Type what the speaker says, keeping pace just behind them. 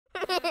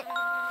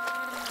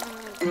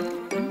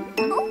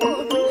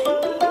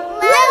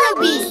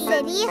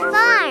City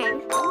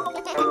Farm.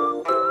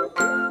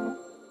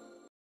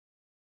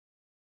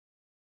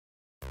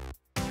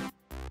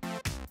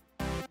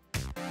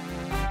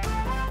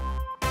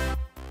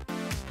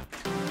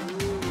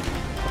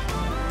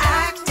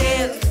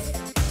 Active,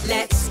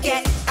 let's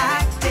get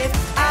active,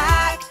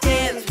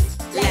 active.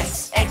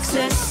 Let's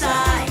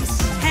exercise.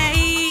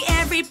 Hey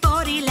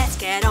everybody, let's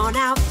get on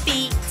our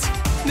feet.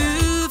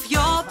 Move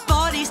your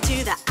bodies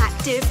to the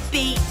active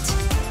beat.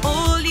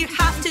 All you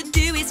have to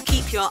do is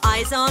keep your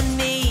eyes on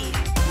me.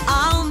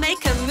 I'll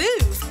make a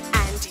move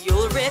and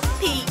you'll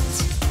repeat.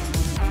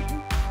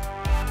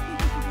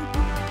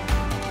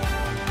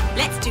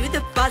 Let's do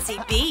the Buzzy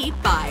Bee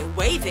by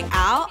waving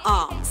our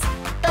arms.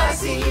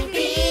 Buzzy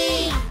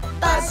Bee,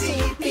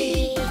 Buzzy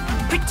Bee.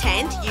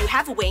 Pretend you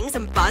have wings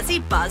and Buzzy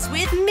Buzz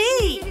with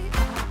me.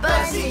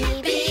 Buzzy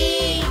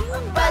Bee,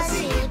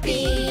 Buzzy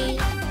Bee.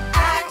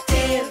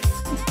 Active,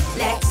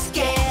 let's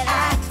get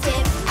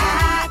active,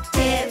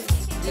 active.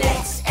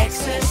 Let's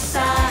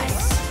exercise.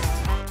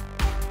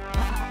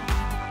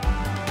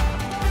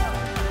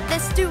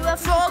 Let's do a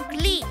frog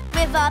leap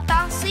with our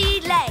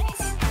bouncy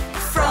legs.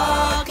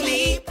 Frog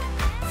leap,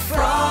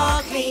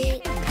 frog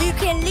leap. You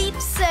can leap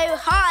so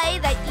high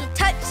that you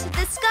touch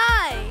the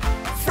sky.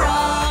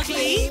 Frog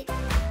leap,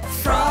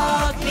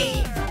 frog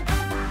leap.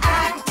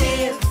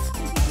 Active,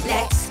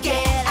 let's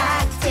get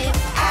active,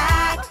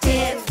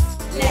 active.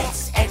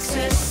 Let's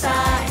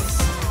exercise.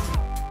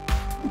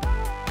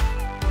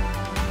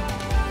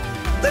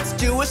 Let's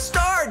do a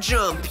star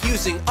jump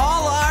using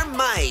all our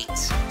might.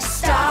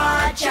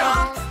 Star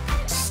jump,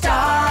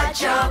 star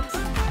jump.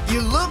 You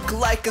look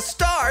like a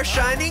star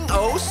shining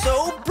oh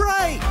so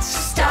bright.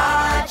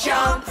 Star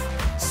jump,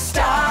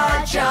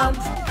 star jump.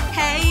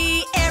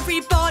 Hey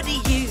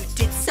everybody, you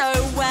did so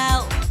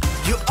well.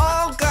 You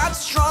all got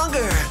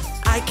stronger,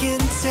 I can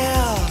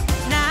tell.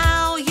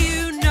 Now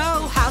you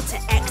know how to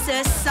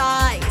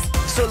exercise.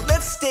 So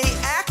let's stay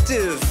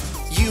active,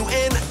 you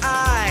and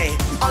I.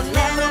 On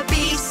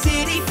Lellobee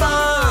City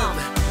Farm,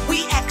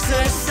 we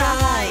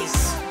exercise.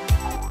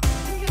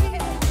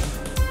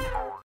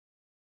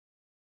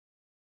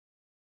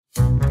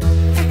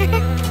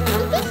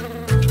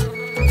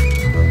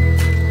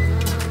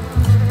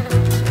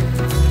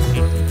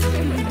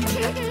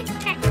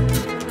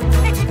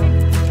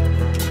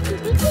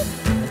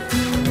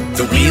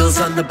 The wheels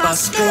on the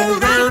bus go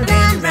round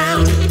and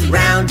round,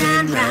 round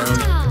and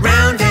round,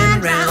 round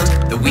and round.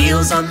 The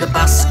wheels on the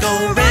bus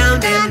go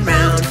round and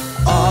round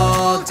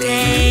all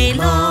day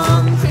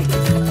long.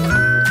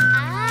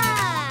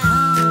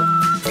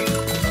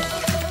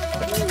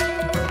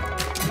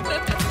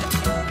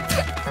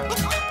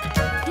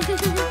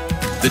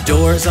 The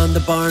doors on the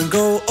barn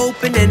go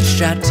open and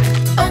shut.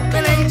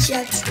 Open and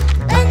shut,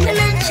 open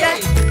and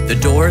shut. The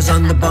doors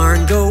on the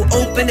barn go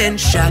open and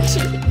shut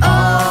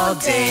all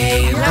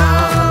day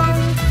long.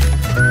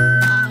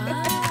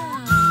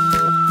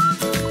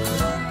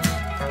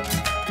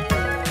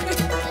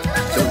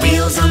 The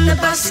wheels on the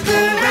bus go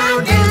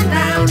round and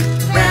round,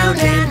 round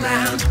and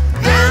round,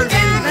 round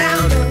and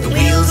round. The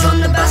wheels on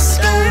the bus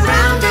go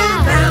round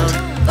and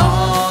round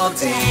all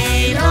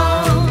day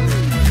long.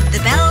 The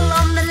bell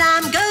on the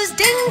lamb goes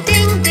ding,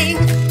 ding, ding,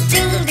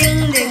 ding,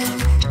 ding, ding,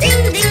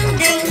 ding, ding,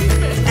 ding.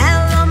 The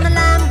bell on the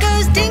lamb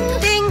goes ding,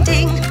 ding,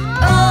 ding,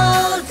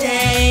 all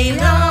day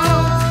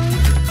long.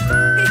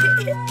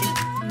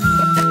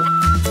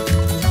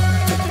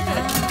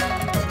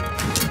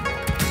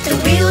 The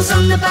wheels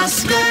on the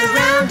bus go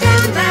round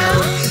and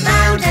round,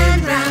 round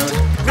and round,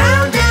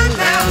 round and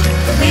round.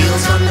 The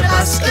wheels on the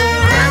bus go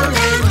round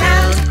and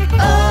round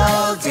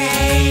all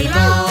day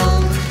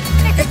long.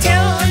 The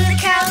tail on the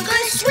cow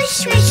goes swish,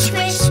 swish,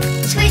 swish,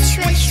 swish,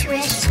 swish,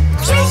 swish,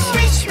 swish,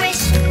 swish,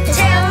 swish. The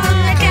tail on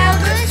the cow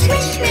goes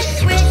swish, swish,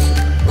 swish,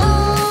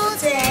 all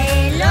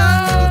day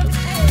long.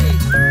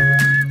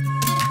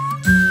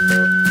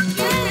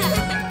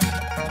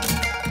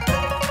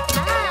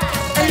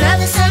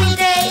 Another sunny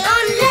day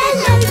on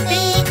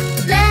Lellobee,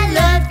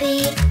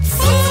 Lellobee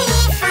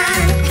City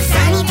Farm.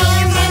 Sunny day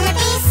on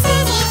Lellobee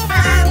City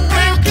Farm,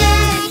 where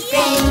good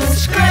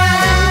things grow,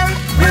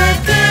 where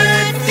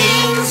good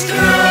things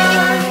grow.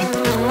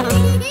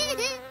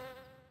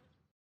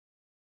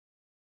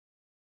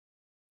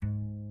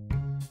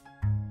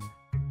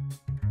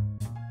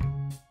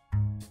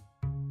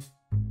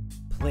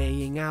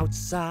 Playing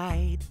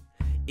outside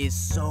is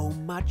so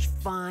much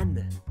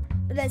fun.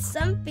 But there's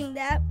something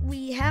that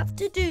we have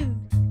to do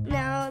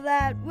now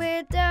that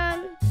we're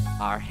done.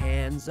 Our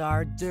hands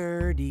are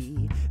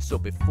dirty, so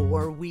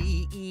before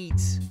we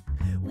eat,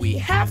 we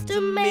have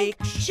to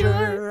make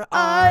sure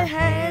our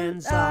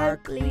hands are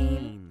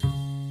clean.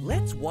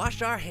 Let's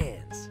wash our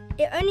hands.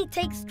 It only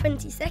takes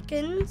 20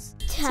 seconds.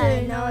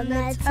 Turn on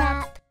the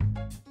tap.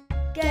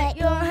 Get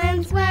your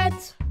hands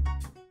wet.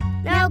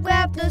 Now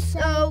grab the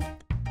soap.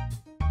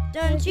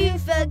 Don't you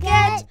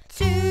forget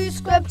to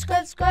scrub,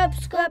 scrub, scrub,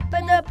 scrub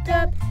it up,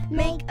 up.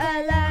 Make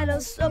a lot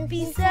of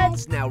soapy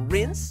sets. Now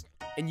rinse,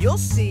 and you'll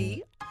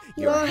see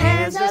Your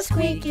hands are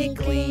squeaky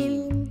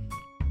clean.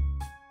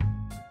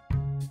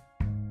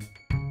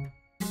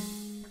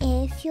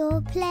 If you're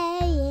you're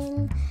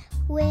playing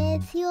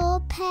with your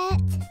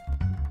pet.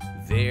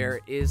 There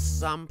is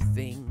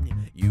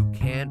something you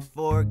can't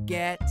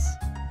forget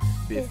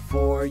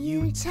before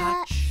you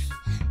touch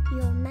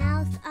your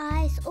mouth,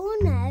 eyes, or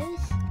nose.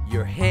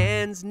 Your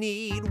hands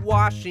need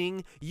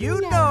washing. You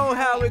know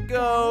how it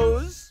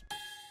goes.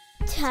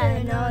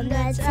 Turn on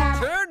the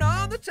tap. Turn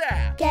on the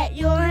tap. Get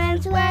your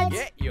hands wet.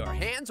 Get your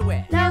hands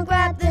wet. Now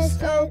grab the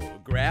soap.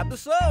 Grab the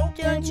soap.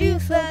 Don't you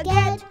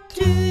forget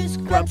to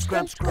scrub,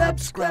 scrub, scrub,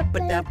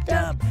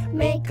 scrub-a-dub-dub.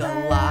 Make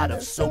a lot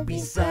of soapy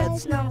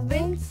suds. Now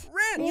rinse.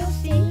 Rinse.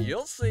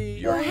 You'll see. see.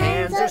 Your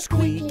hands are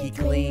squeaky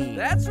clean.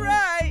 That's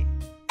right.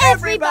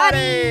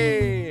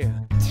 Everybody!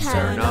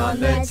 Turn on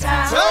the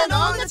tap. Turn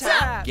on the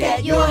tap.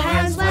 Get your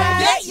hands wet.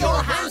 Get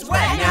your hands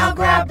wet. Now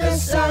grab the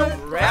soap.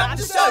 Grab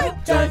the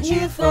soap. Don't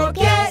you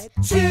forget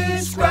to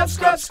scrub,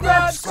 scrub,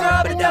 scrub,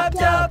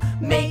 scrub-a-dub-dub.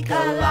 Make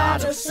a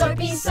lot of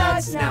soapy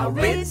suds. Now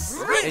rinse,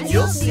 and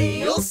you'll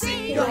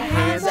see, your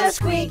hands are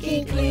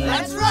squeaky clean.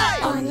 That's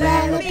right. On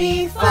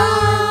Lellobee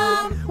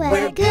Farm,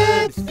 where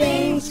good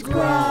things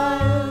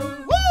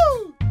grow.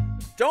 Woo!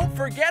 Don't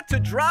forget to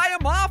dry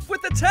them off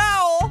with a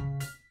towel.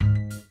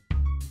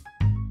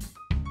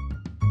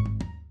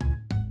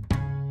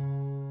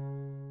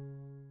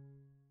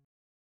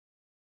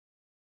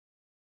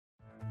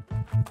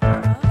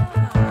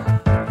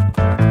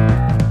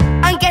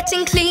 I'm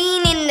getting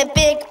clean in the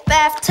big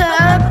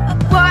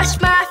bathtub. Wash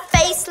my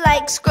face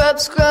like scrub,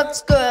 scrub,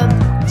 scrub.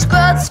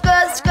 Scrub,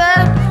 scrub,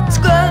 scrub,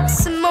 scrub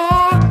some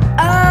more.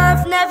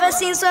 I've never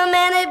seen so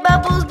many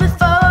bubbles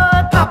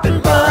before.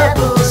 Popping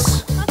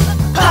bubbles.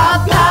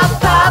 Pop,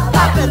 pop, pop,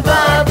 popping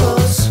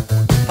bubbles.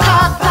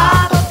 Pop,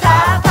 pop,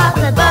 pop,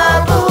 popping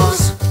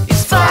bubbles.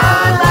 It's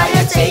fun while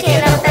you're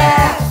taking a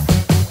bath.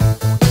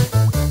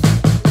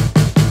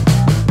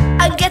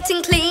 I'm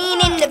getting clean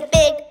in the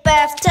big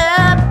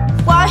bathtub.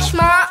 Wash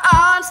my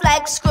arms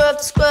like scrub,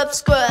 scrub,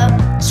 scrub.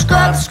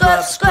 Scrub,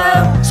 scrub,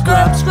 scrub,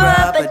 scrub,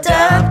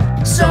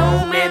 scrub-a-dub. So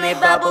many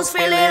bubbles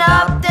filling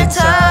up the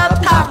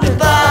tub. Popping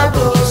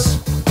bubbles.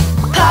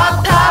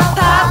 Pop, pop,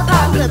 pop,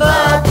 popping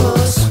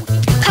bubbles.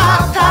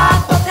 Pop,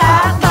 pop,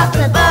 pop,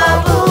 popping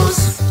bubbles.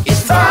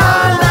 It's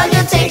fun while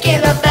you're taking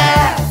a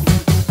bath.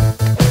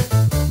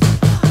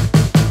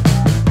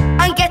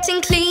 I'm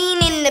getting clean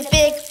in the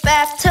big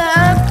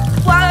bathtub.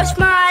 Wash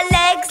my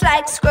legs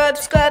like scrub,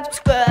 scrub,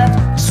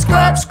 scrub.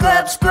 Scrub,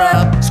 scrub,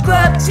 scrub,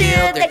 scrub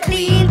till they're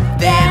clean.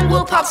 Then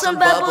we'll pop some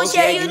bubbles,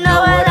 yeah, you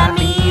know what I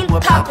mean. We're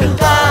popping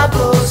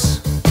bubbles.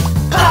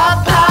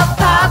 Pop, pop,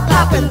 pop,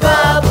 popping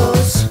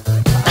bubbles.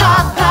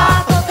 Pop,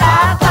 pop,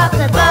 pop,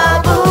 popping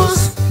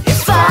bubbles.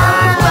 It's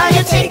fun while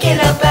you're taking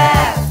a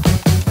bath.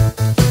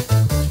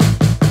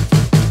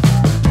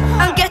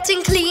 I'm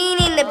getting clean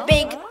in the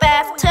big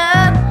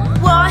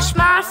bathtub. Wash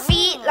my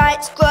feet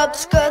like scrub,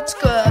 scrub,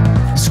 scrub.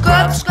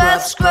 Scrub,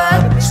 scrub,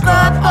 scrub,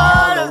 scrub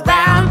all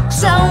around.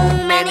 So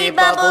many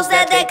bubbles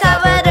that they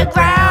cover the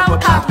ground. We're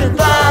popping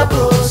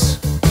bubbles.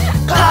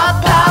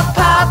 Pop, pop,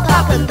 pop,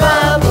 popping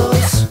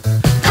bubbles.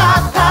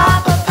 Pop,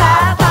 pop,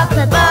 pop,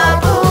 popping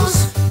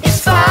bubbles.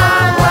 It's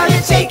fun while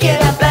you're taking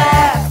a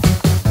bath.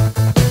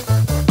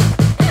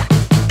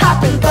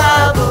 Popping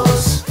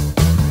bubbles.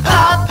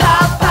 Pop,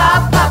 pop,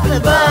 pop,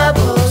 popping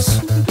bubbles.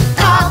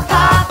 Pop,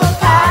 pop,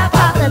 pop,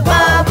 popping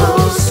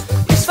bubbles.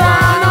 It's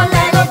fun on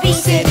Lellobee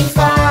City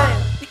Farm.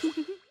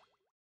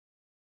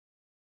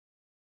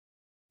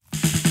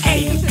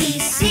 A, B,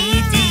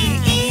 C, D,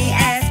 E,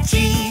 F,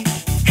 G,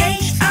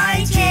 H,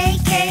 I, J,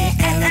 K,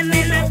 L, M,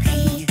 N, O,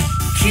 P,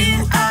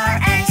 Q, R,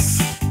 S,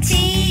 T,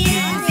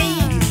 U, V,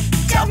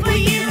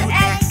 W,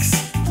 X,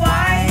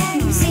 Y,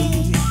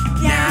 Z.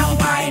 Now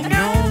I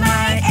know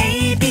my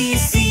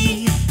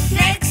ABC.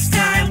 Next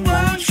time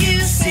won't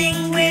you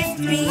sing with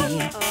me?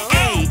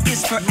 A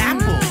is for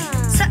apple.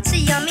 Such a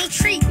yummy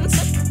treat.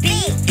 B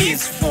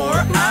Is for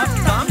a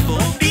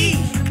bumblebee.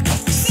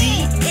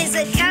 C is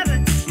a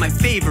carrot. My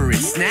favorite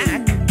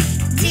snack.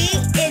 D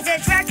is a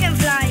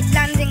dragonfly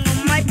landing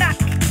on my back.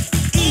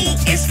 E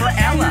Is for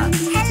Ella.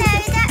 Hello,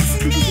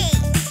 that's me.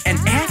 And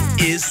F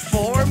is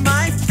for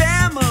my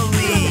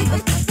family.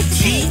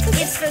 G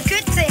is for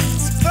good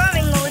things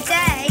growing all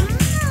day.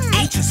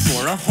 H is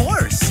for a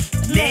horse.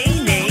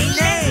 Neigh, neigh,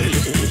 neigh.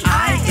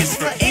 I is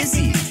for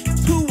Izzy,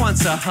 who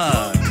wants a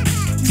hug.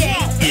 J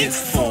Is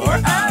for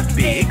a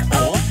big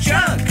old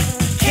jug.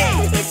 K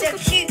is a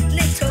cute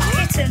little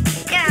kitten.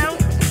 Meow.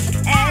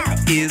 L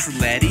is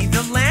Letty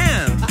the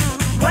lamb.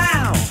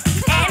 Wow.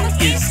 M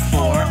Is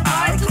for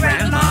our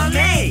Grandma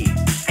Mei.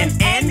 And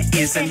N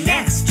is a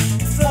nest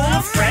full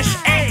of fresh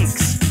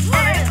eggs. O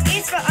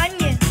is for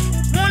onion.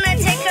 Wanna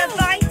take a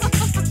bite?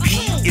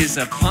 P is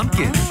a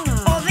pumpkin.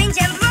 Orange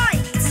and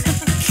bright.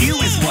 Q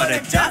is what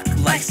a duck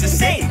likes to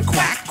say.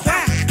 Quack,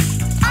 quack.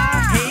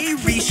 R Hey,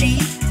 Rishi.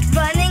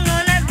 running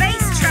on a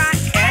racetrack.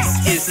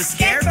 S is a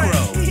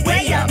scarecrow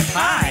way up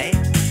high.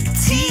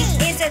 T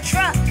is a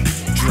truck.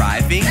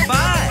 Driving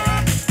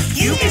by.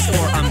 U is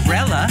for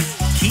umbrella,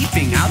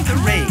 keeping out the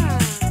rain.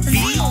 V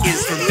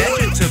is for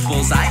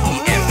vegetables I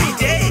eat every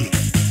day.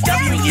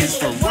 W is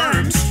for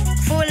worms.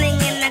 Falling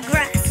in the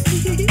grass.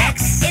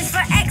 X Is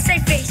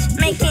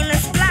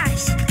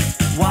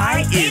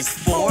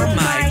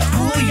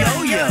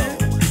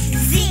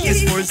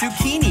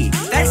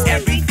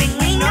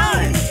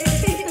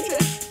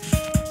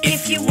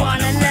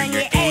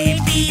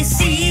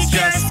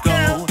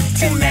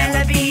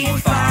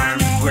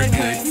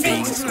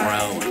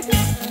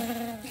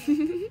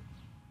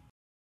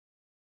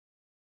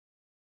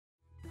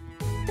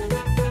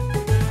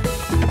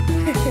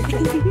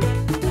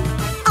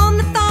On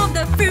the farm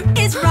the fruit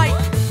is ripe.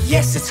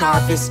 Yes, it's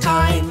harvest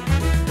time.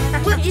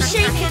 Won't you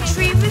shake a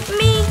tree with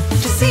me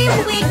To see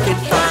what we can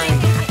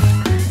find.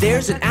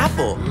 There's an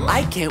apple.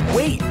 I can't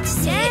wait.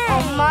 sit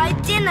on my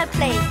dinner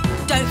plate?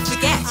 Don't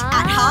forget,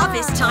 at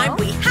harvest time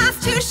we have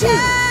to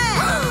share.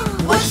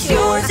 What's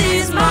yours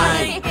is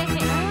mine.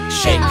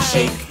 Shake,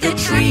 shake the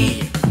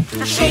tree.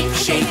 Shake,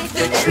 shake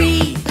the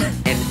tree.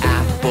 An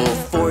apple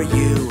for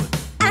you.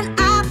 An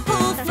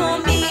apple for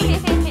me.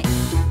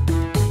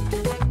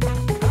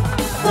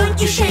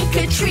 Won't you shake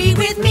a tree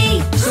with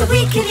me so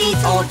we can eat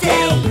all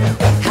day?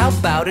 How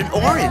about an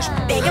orange?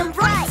 Big and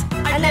bright,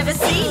 I've never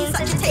seen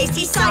such a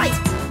tasty sight.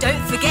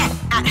 Don't forget,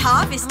 at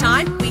harvest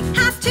time we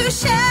have to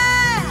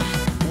share.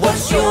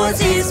 What's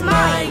yours is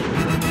mine.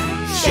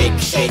 Shake,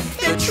 shake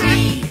the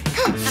tree.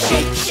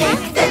 Shake,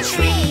 shake the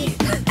tree.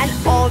 An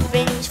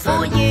orange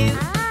for you.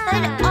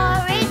 An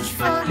orange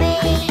for me.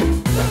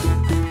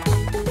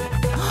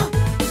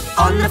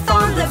 On the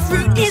farm the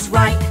fruit is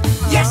ripe.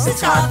 Yes,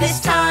 it's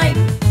harvest time.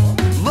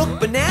 Look,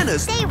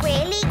 bananas. They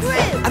really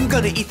grew. I'm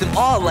gonna eat them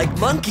all like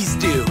monkeys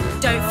do.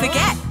 Don't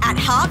forget, at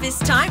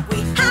harvest time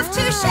we have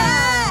to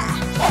share.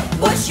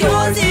 What's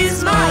yours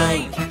is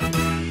mine.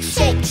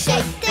 Shake,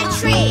 shake the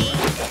tree.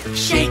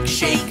 Shake,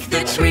 shake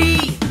the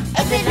tree.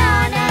 A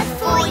banana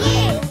for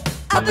you.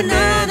 A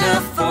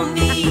banana for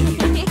me.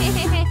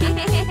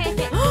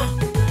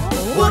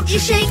 Won't you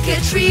shake a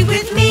tree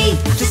with me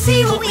to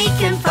see what we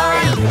can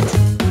find?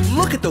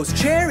 Look at those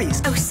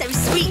cherries. Oh, so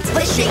sweet.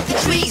 Let's shake the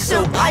tree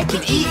so I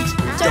can eat.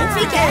 Don't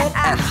forget,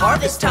 At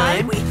harvest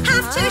time, We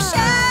have to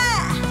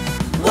share.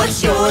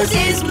 what's yours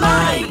is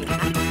mine.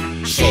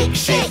 Shake,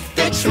 shake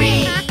the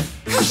tree.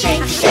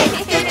 Shake,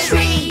 shake the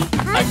tree.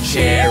 A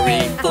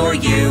cherry for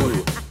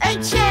you. A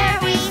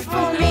cherry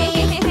for me.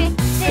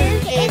 Two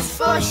is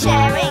for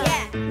sharing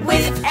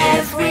With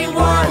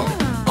everyone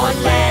on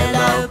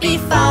Lellobee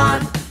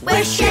Farm,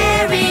 where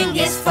sharing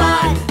is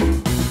fun.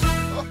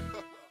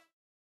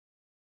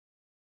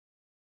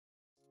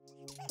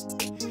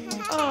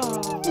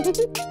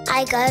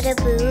 I got a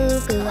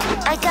boo-boo,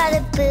 I got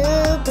a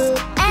boo-boo,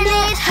 and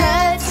it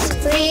hurts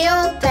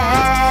real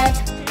bad.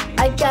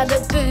 I got a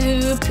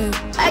boo-boo,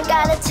 I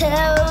gotta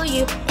tell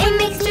you, it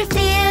makes me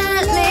feel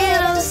a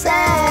little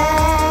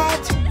sad.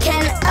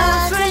 Can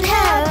a friend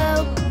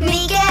help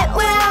me get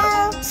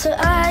well so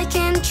I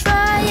can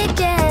try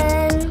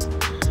again?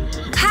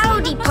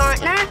 Howdy,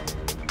 partner.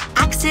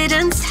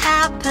 Accidents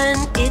happen,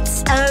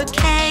 it's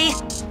okay.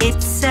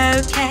 It's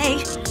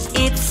okay,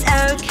 it's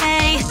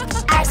okay.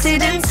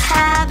 Accidents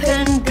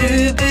happen,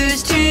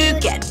 boo-boos too.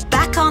 Get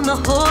back on the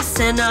horse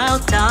and I'll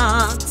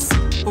dance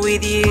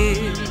with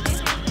you.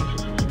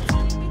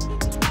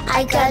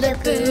 I got a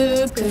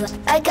boo-boo,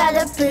 I got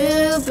a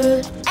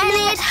boo-boo, and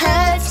it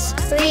hurts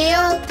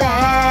real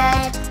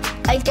bad.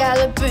 I got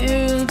a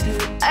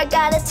boo-boo, I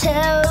gotta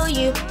tell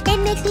you, It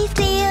makes me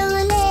feel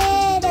a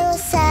little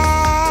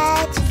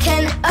sad.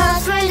 can a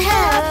friend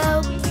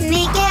help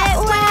me get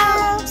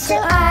well so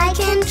I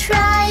can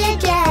try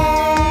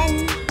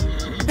again?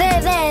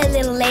 There,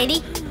 little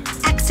lady.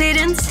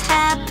 Accidents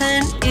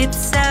happen,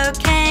 it's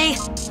okay.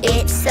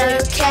 It's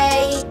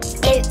okay,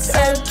 it's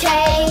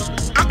okay.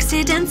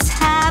 Accidents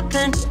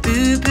happen,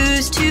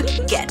 boo-boos too.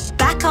 Get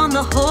back on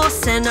the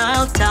horse and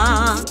I'll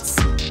dance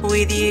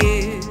with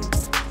you.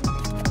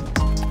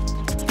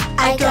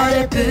 I got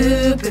a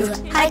boo-boo,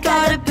 I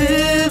got a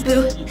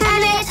boo-boo,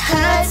 and it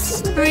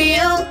hurts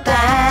real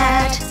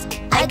bad.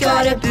 I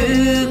got a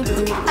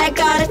boo-boo, I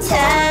gotta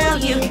tell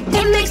you,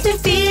 it makes me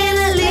feel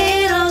a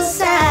little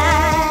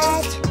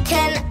sad.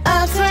 Can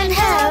a friend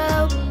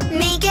help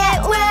me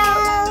get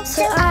well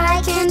so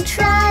I can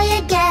try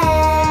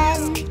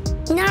again?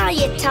 Now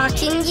you're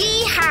talking,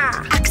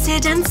 yeehaw!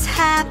 Accidents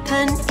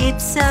happen,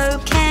 it's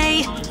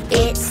okay.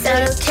 It's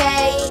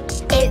okay,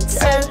 it's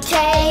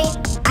okay.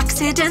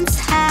 Accidents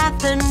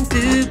happen,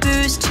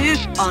 boo-boos too.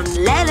 On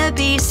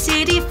Lellobee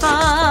City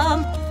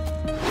Farm,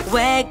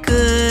 where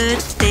good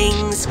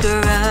things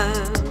grow.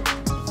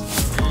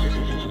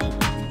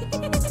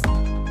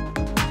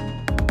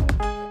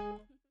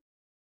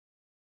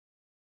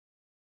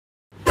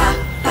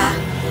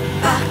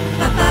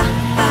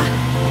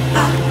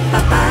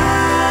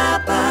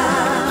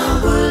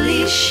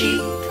 Woolly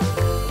sheep.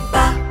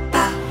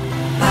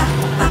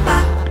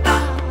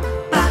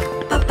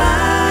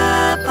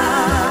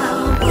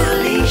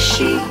 Woolly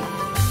sheep.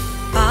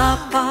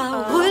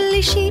 Papa,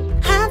 woolly sheep,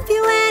 have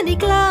you any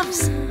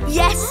gloves?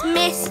 Yes,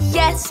 miss,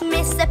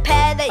 a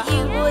pair that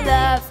you will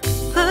love.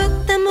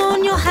 Put them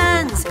on your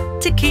hands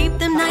to keep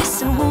them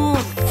nice and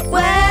warm.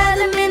 Wear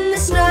them in the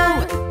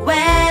snow,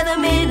 wear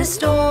them in a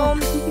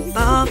storm.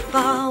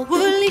 Papa,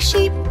 woolly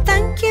sheep,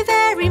 thank you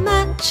very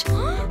much.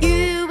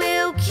 You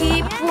will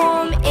keep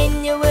warm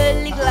in your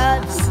woolly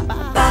gloves.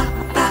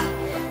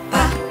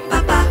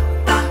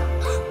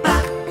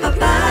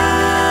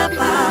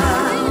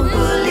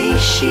 Woolly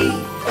sheep.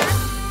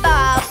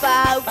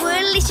 Baba,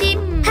 woolly sheep,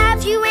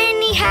 have you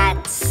any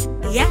hats?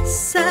 Yes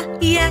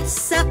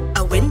sir,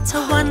 a winter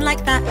one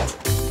like that.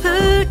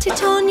 Put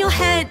it on your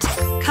head,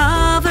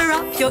 cover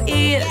up your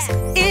ears.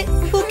 It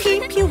will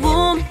keep you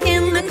warm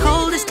in the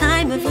coldest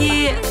time of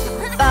year.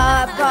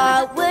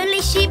 Ba,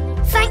 woolly sheep,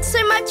 thanks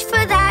so much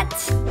for that.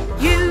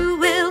 You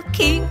will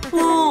keep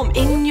warm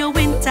in your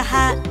winter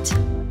hat.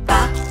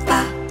 Ba,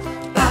 ba,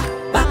 ba,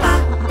 ba, ba,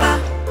 ba,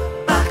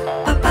 ba,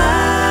 ba,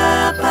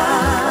 ba, ba,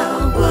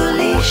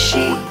 woolly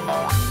sheep.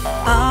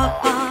 Ba,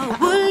 ba,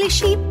 woolly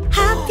sheep,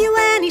 have you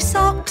any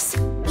socks?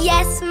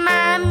 Yes,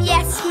 ma'am,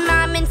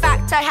 in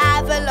fact I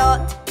have a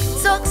lot.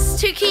 Socks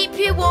to keep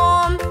you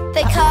warm,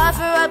 they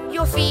cover up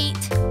your feet.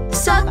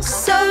 Socks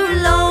so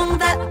long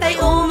that they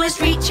almost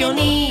reach your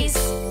knees.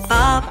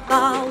 Ba,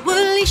 ba,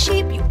 woolly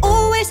sheep, you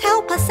always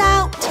help us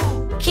out.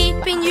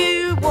 Keeping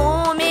you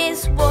warm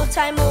is what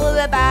I'm all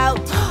about.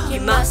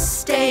 You must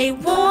stay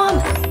warm,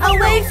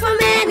 away from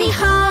any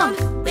harm,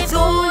 with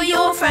all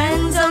your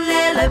friends on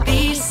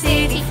Lellobee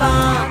City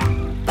Farm.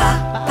 Ba,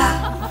 ba,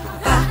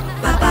 ba,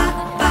 ba, ba,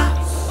 ba,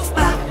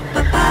 ba,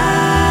 ba, ba,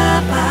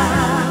 ba,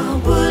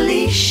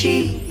 woolly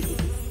sheep.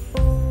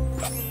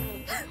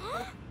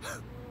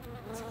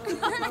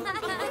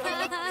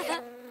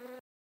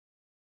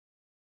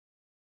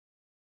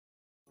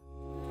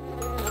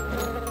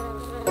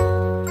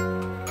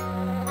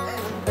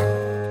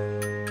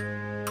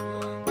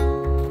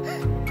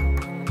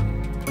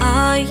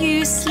 Are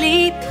you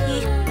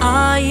sleepy?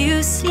 Are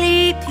you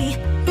sleepy?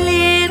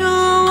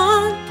 Little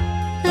one,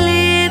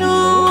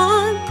 little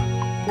one.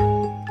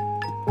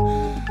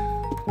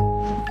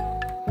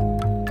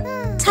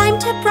 Time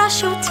to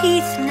brush your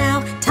teeth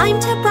now. Time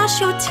to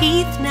brush your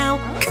teeth now.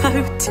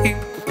 Go to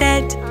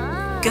bed.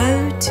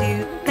 Go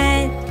to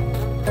bed.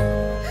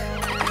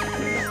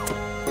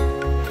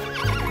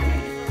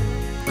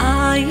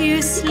 Are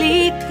you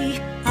sleepy?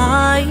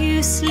 Are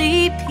you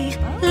sleepy?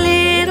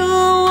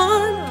 Little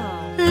one,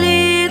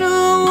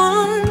 little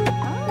one.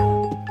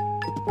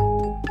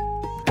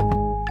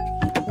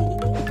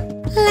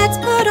 Let's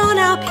put on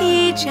our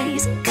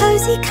PJs,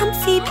 cozy,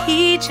 comfy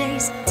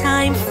PJs.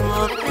 Time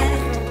for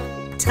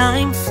bed,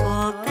 time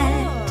for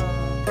bed.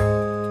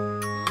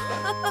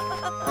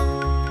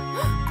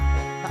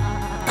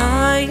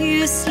 Are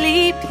you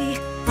sleepy?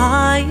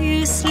 Are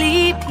you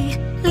sleepy?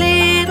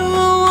 Little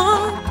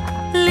one,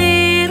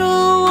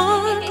 little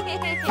one.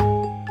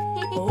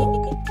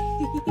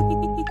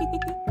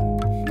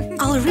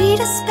 I'll read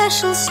a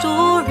special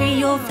story,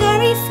 your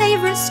very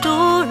favorite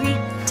story.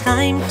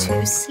 Time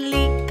to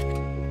sleep,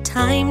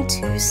 time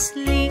to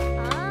sleep.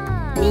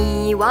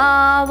 泥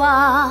娃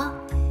娃，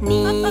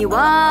泥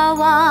娃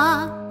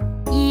娃，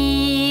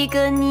一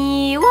个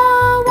泥娃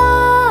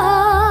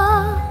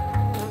娃，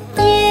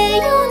也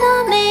有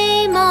那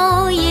眉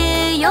毛，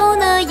也有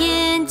那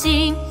眼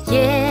睛，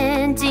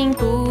眼睛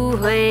不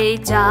会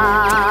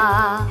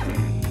眨。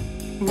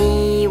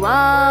泥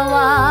娃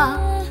娃，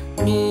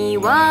泥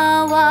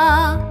娃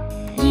娃，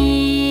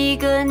一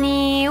个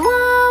泥娃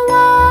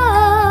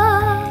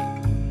娃，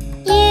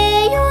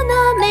也有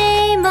那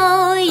眉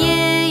毛，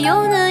也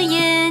有那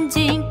眼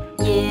睛，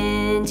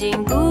眼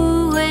睛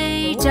不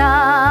会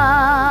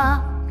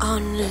眨。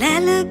On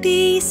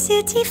Lellobee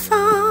City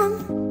Farm,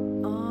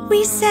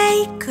 we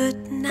say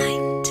good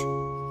night.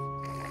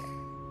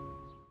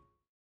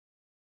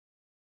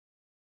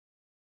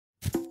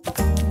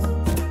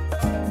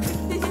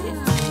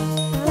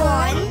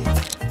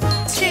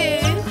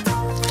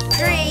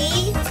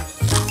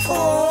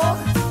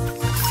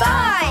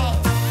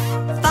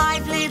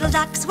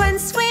 Ducks went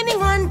swimming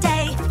one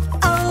day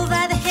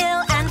over the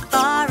hill and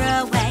far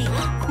away.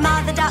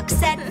 Mother duck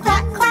said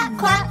quack, quack,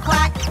 quack,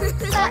 quack,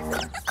 quack,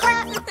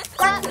 quack,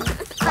 quack,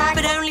 quack.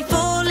 But only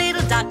 4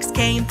 little ducks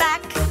came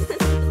back.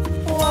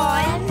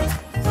 1,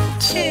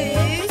 2,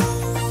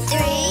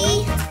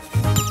 3,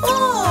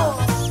 4.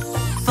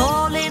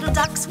 4 little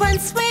ducks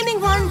went swimming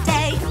one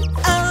day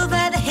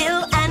over the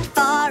hill and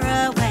far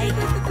away.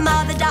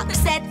 Mother duck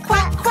said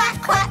quack,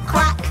 quack, quack,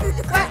 quack,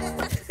 quack,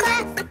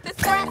 quack,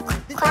 quack,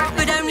 quack.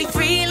 But only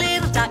 3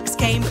 little ducks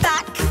came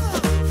back.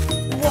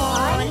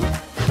 1,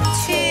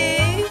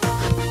 2,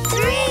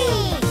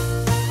 3.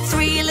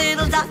 3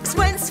 little ducks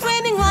went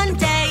swimming one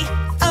day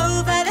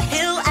over the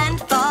hill and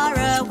far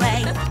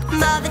away.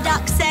 Mother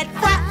duck said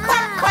quack,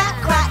 quack, quack,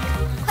 quack,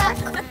 quack,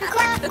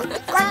 quack,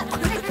 quack,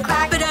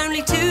 quack. But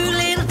only 2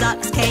 little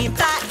ducks came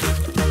back.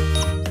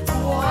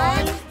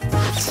 1,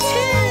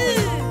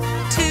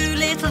 2. 2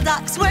 little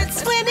ducks went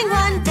swimming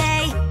one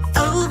day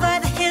over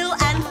the hill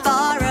and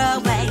far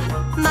away.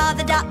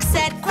 Mother duck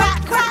said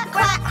quack, quack,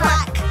 quack,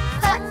 quack,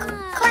 quack,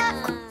 quack,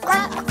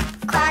 quack,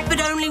 quack. But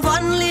only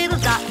 1 little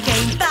duck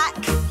came back.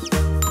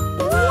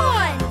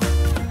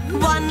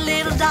 1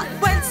 little duck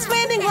went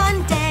swimming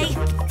one day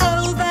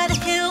over the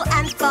hill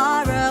and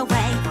far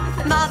away.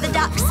 Mother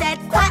duck said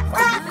quack,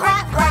 quack,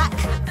 quack, quack,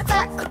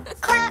 quack,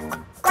 quack,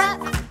 quack,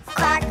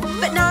 quack.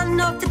 But none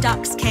of the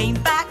ducks came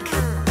back.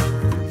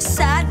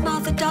 Sad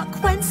mother duck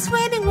went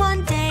swimming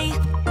one day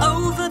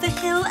over the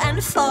hill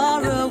and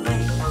far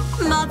away.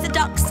 Mother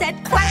duck said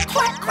quack,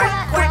 quack,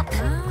 quack, quack,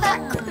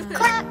 quack,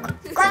 quack,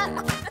 quack,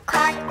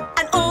 quack.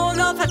 And all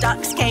of her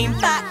ducks came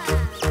back.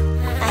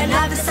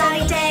 Another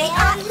sunny day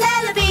at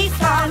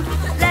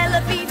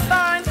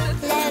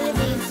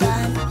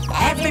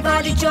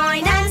Everybody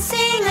join and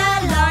sing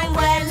along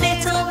where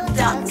little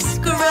ducks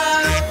grow.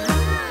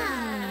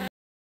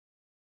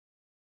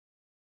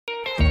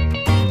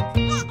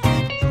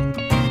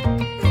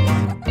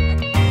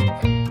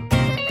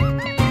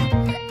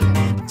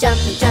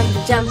 Jumping,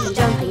 jumping, jumping,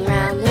 jumping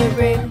round the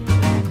room.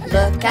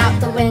 Look out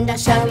the window,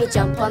 shall we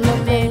jump on the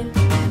moon?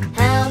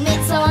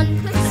 Helmets on,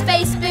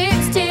 space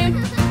boots too.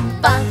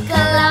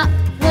 Buckle up,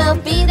 we'll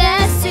be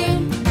there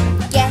soon.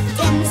 Get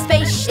in the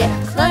spaceship,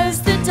 close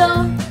the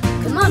door.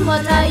 Come on,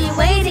 what are you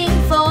waiting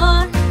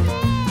for?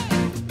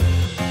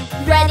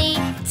 Ready,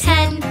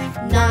 10,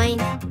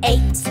 9,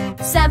 8,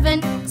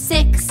 7,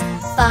 6,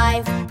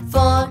 5,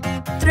 4,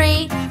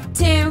 3,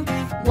 2,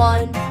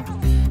 1.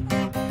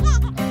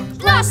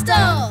 Blast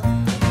off!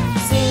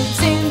 Zoom,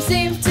 zoom,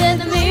 zoom to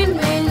the moon,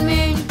 moon,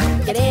 moon.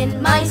 Get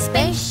in my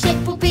spaceship,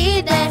 we'll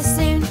be there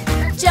soon.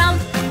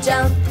 Jump,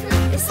 jump,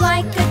 it's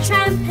like a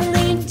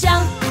trampoline.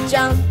 Jump,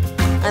 jump,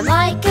 I'm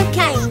like a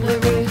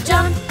kangaroo.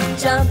 Jump,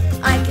 jump,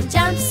 I can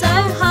jump so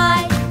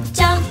high.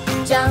 Jump,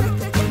 jump,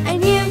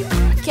 and you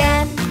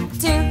can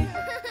too.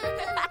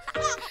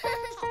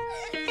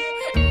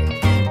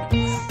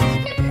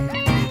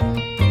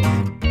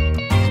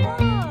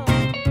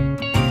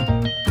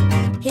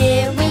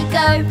 Here we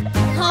go,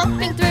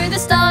 hopping through the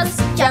stars,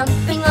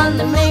 jumping on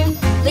the moon,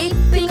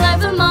 leaping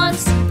over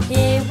Mars.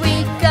 Here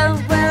we go,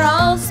 we're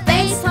all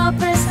space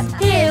hoppers.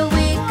 Here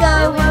we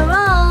go, we're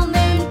all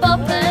moon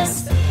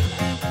boppers.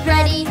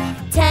 Ready,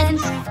 10,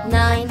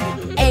 9,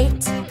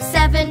 8,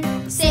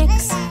 7,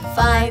 6,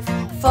 5,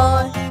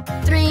 4,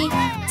 3,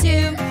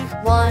 2,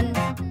 1.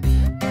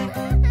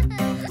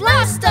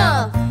 Blast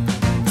off!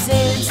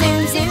 Zoom,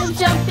 zoom, zoom,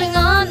 jumping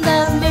on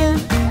the moon.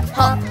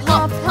 Hop,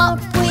 hop, hop,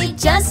 we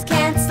just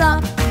can't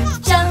stop.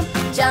 Jump,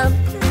 jump,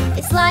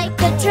 it's like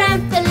a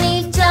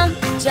trampoline. Jump,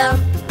 jump,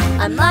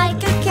 I'm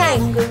like a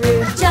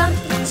kangaroo. Jump,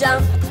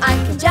 jump, I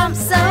can jump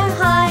so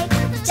high.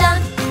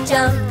 Jump,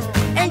 jump,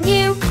 and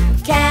you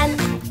can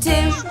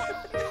too.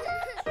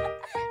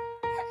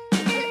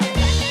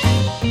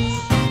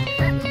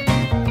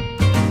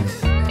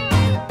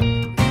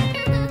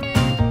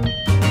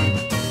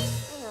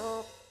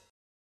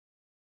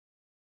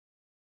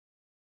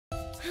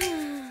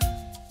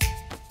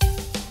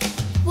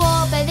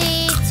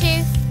 Wobbly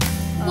tooth,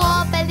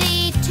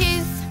 wobbly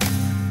tooth.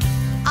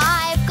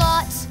 I've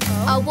got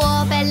a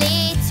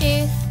wobbly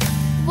tooth,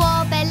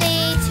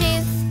 wobbly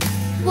tooth,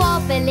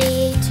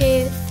 wobbly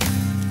tooth.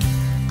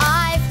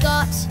 I've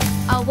got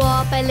a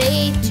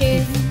wobbly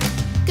tooth.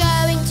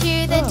 Going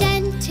to the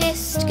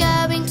dentist,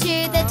 going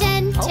to the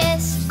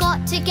dentist.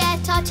 Got to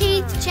get our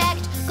teeth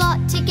checked, got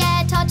to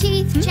get our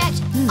teeth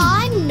checked.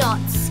 I'm not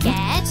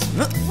scared,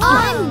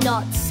 I'm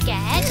not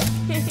scared.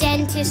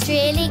 Dentists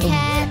really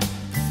care,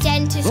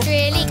 dentists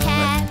really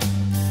care.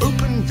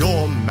 Open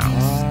your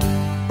mouth.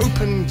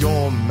 Open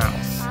your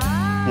mouth.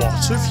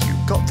 What have you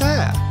got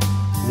there?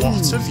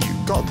 What have you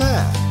got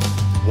there?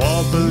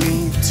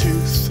 Wobbly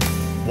tooth.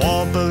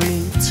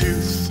 Wobbly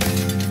tooth.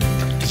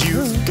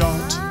 You've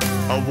got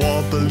a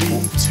wobbly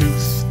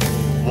tooth.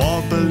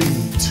 Wobbly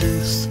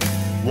tooth.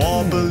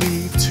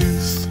 Wobbly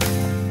tooth.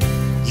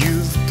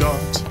 You've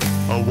got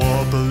a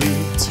wobbly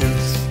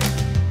tooth.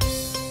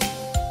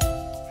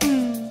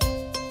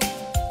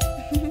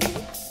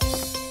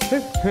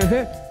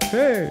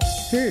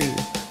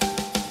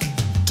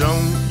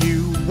 Don't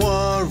you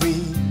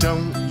worry,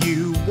 don't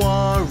you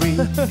worry.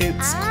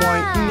 It's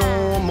quite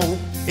normal,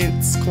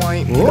 it's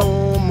quite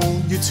normal.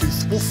 Your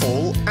tooth will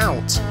fall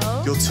out,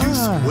 your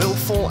tooth will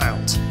fall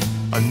out.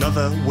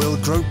 Another will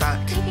grow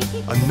back,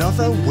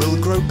 another will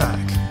grow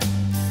back.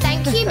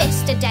 Thank you,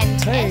 Mr.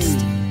 Dentist.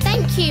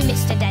 Thank you,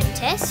 Mr.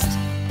 Dentist.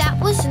 That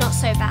was not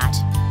so bad.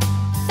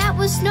 That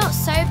was not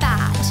so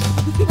bad.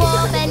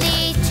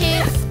 Wobbly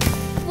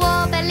tooth,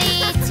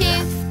 wobbly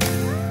tooth.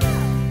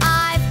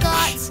 I've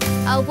got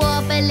a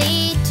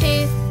wobbly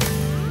tooth,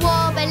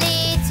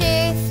 wobbly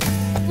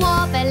tooth,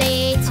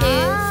 wobbly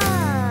tooth.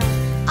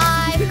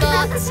 I've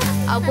got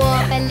a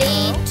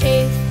wobbly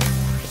tooth.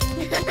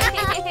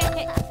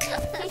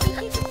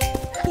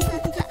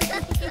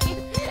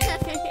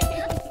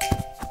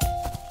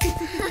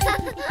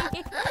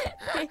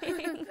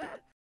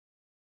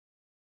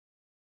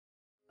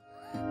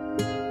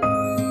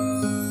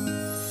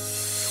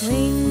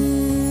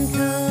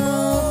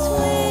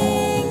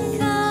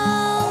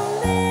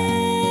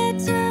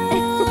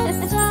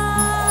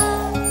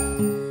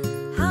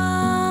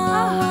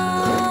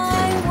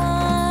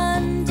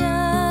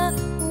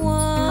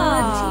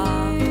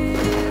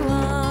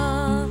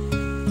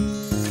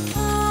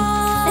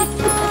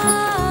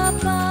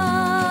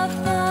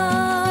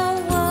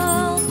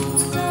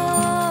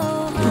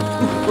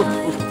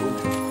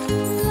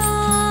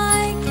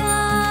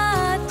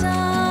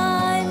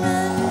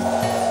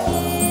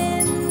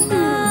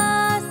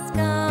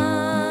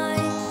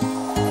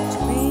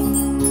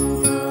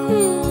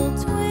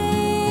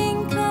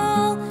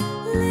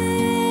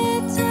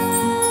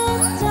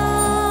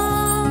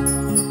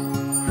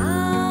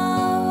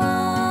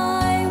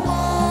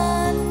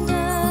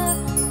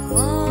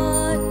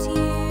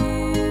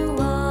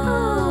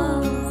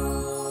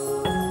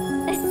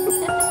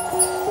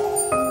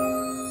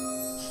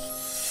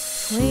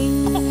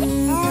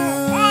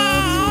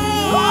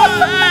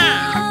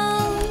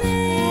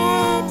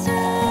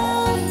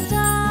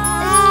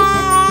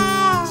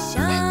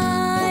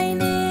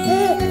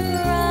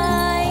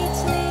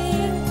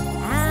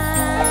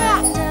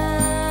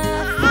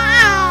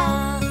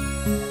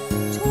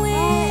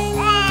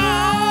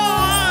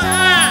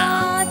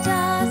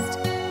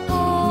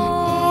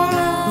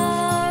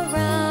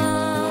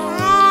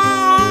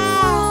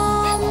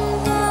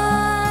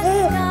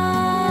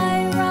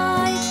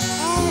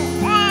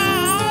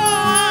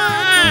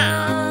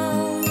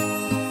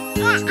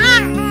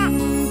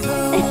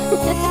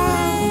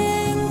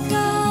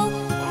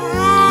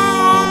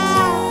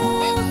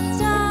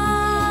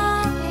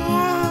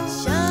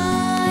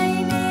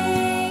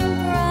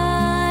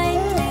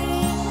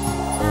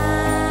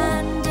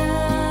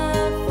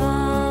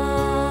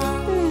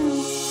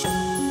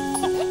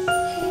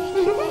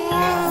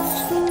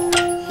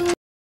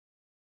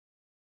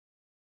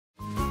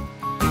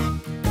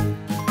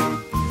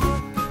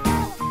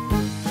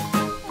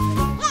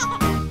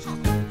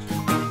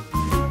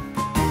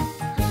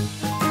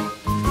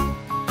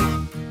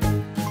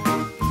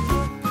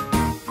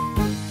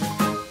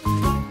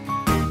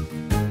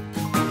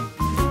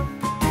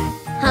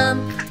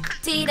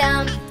 Humpty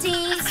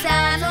Dumpty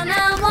sat on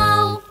a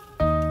wall.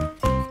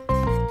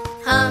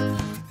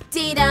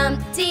 Humpty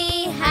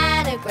Dumpty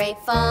had a great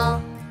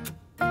fall.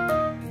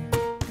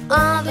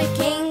 All the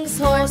king's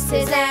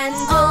horses and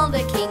all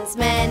the king's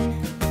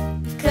men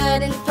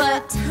couldn't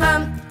put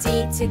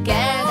Humpty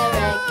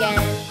together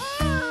again.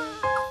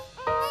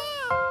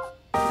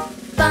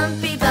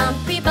 Bumpy,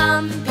 bumpy,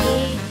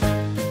 bumpy,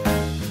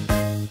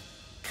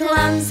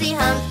 clumsy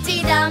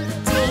Humpty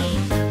Dumpty.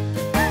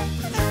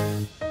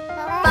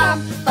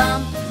 Bump,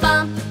 bump,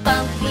 bump,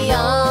 bump, we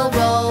all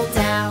roll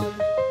down.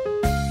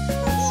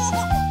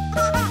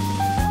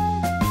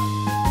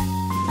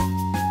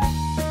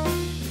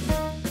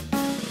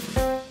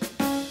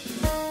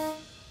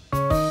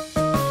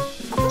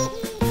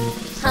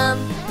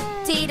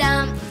 Humpty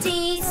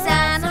Dumpty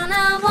sat on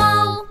a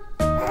wall.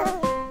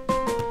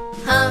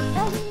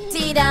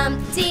 Humpty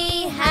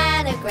Dumpty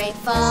had a great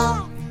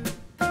fall.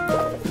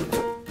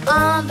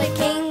 All the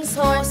king's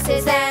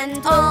horses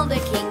and all the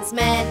king's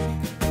men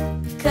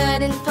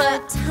couldn't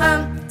put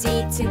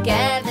Humpty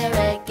together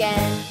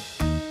again.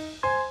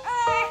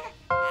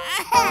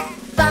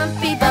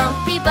 Bumpy,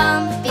 bumpy,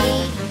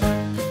 bumpy,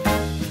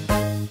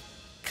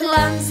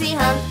 clumsy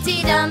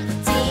Humpty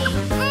Dumpty.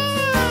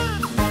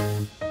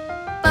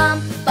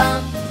 Bump,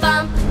 bump,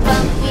 bump,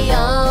 bump, we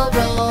all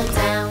roll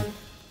down.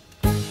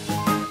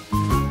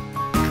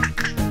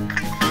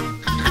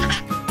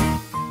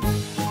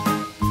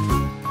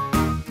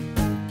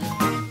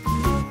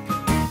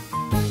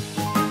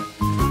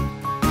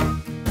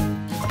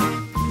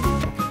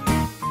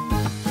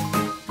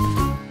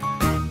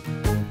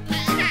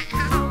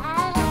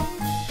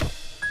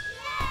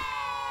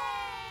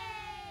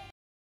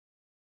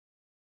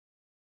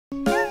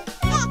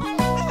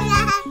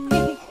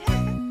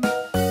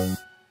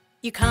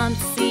 You can't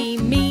see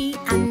me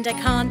and I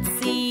can't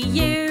see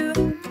you.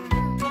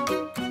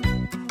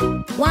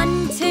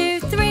 1, 2,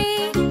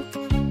 3.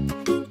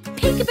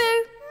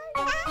 Peekaboo.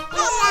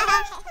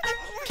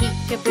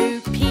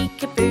 Peekaboo,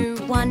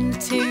 peekaboo. 1,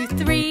 2,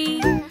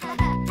 3.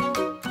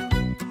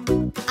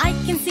 I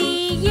can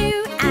see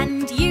you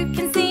and you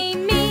can see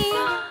me.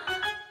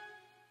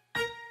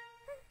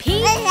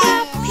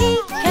 Peeka,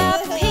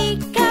 peeka,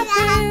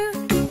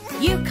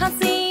 peekaboo. You can't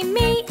see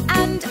me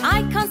and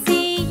I can't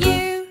see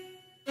you.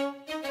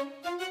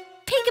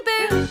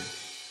 Peekaboo.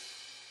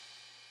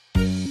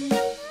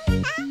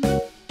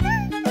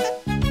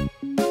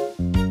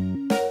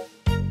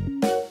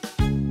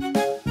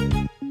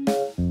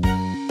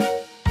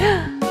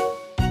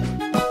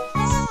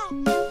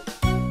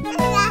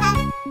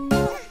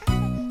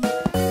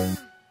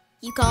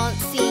 You can't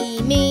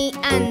see me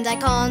and I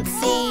can't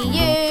see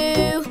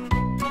you.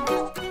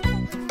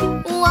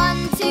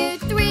 1, 2,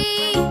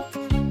 3.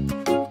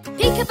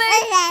 Peekaboo.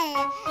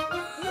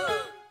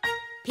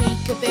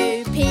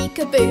 Peekaboo,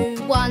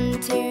 peekaboo.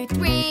 1, 2,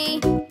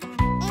 3.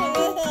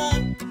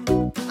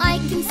 I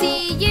can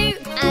see you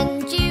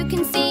and you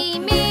can see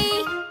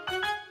me.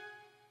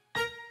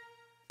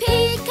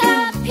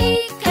 Peeka,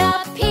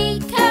 peeka,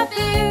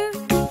 peekaboo.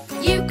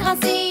 You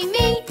can't see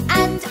me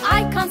and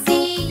I can't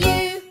see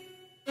you.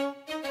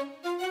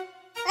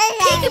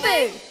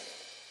 Peekaboo.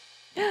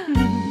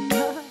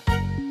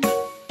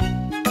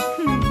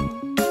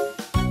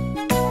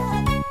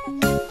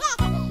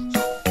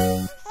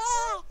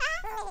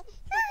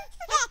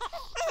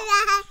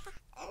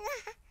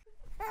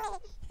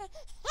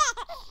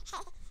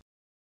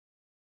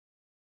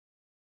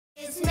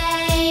 His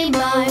name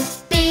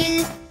was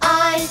B-I-N-G-O,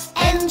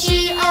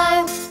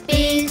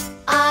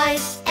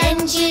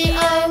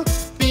 B-I-N-G-O,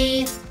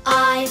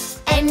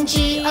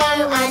 B-I-N-G-O,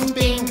 and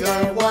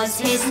Bingo was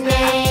his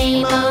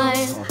name.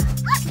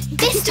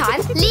 This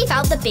time, leave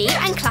out the B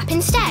and clap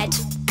instead.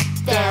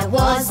 There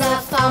was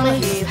a farmer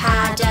who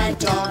had a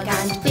dog,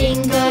 and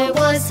Bingo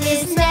was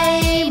his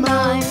name.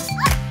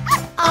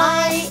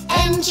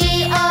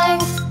 I-N-G-O,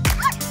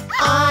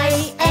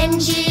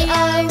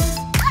 I-N-G-O,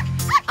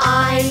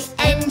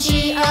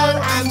 I-N-G-O,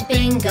 and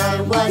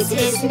Bingo was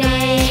his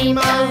name.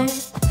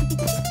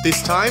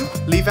 This time,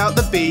 leave out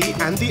the B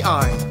and the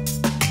I.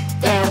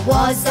 There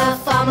was a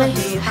farmer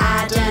who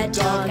had a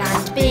dog,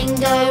 and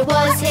Bingo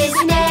was his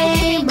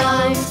name.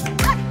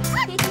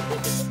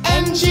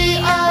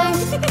 N-G-O,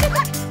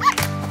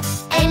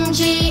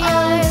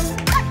 N-G-O,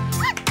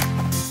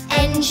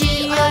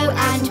 N-G-O,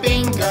 and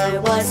Bingo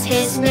was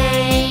his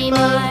name.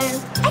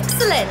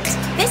 Excellent!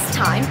 This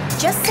time,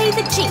 just say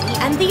the G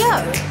and the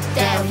O.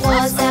 There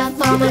was a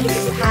farmer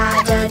who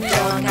had a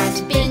dog,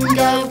 and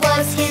Bingo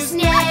was his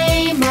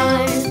name.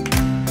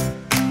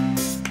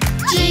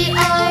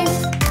 G-O,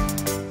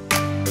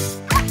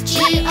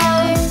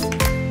 G-O,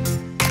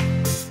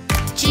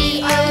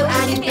 G-O,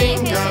 and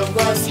Bingo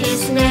was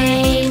his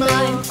name.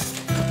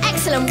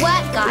 Excellent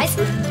work, guys.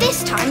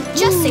 This time,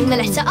 just sing the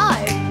letter O.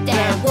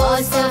 There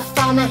was a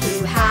farmer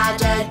who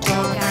had a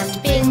dog,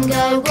 and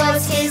Bingo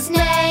was his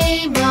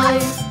name. O,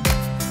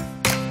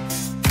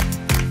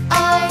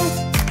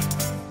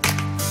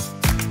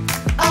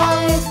 O,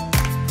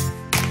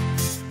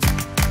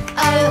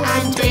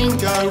 and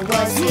Bingo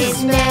was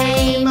his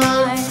name.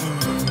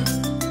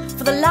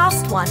 For the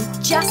last one,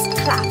 just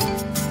clap.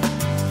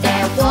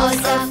 There was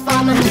a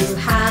farmer who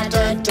had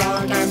a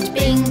dog, and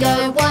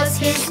Bingo was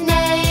his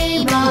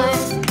name. Oh.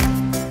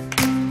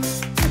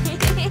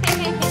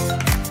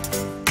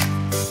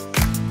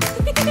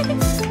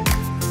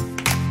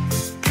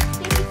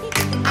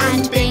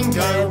 And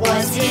Bingo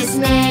was his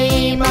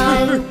name.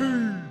 Oh.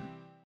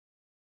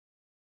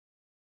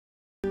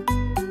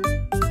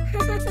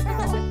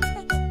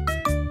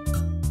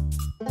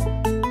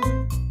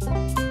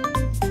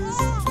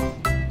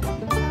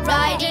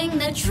 Riding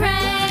the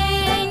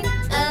train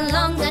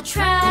along the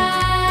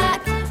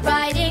track,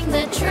 riding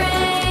the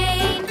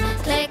train,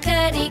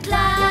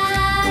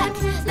 clickety-clack.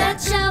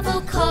 Let's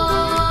shovel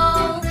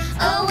coal,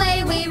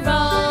 away we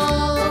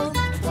roll.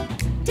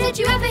 Did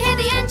you ever hear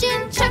the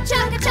engine chuck,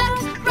 chuck, chuck?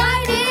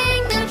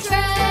 Riding the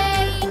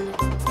train,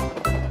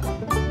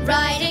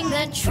 riding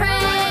the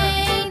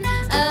train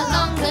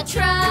along the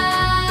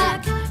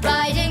track,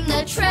 riding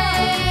the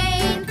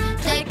train,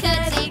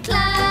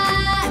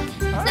 clickety-clack.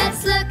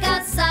 Let's look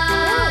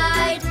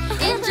outside,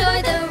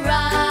 enjoy the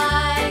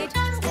ride.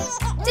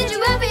 Did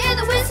you ever hear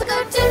the whistle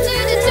go toot,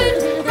 toot, toot,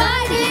 toot?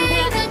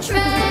 Riding the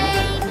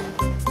train,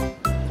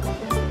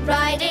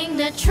 riding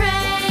the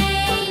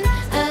train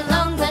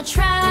along the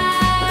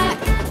track,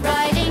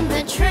 riding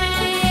the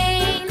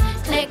train,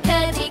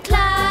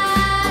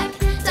 clickety-clack.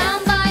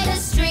 Down by the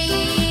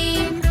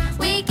stream,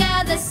 we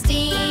gather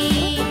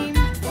steam.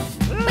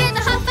 With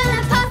a huff and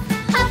a puff,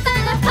 huff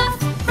and a puff,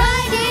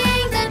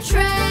 riding the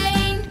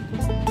train.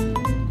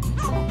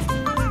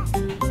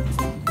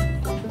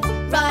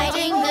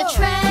 Riding the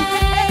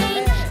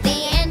train, the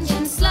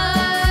engine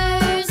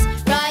slows.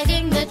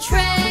 Riding the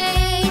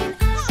train,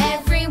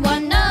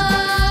 everyone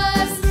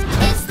knows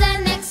it's the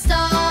next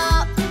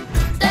stop.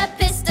 The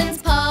pistons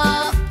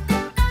pop.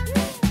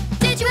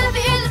 Did you ever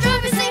hear the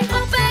driver say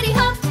hoppity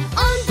hop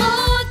on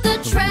board the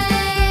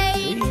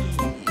train?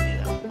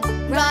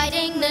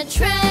 Riding the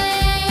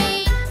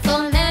train for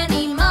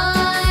many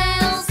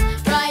miles.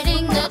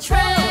 Riding the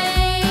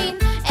train,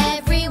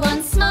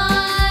 everyone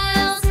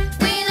smiles.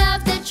 We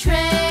love the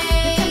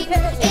train,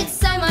 it's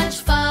so much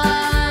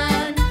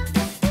fun.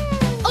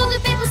 All the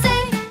people say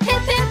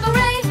hip hip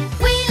hooray.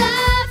 We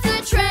love the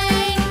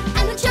train,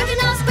 and the children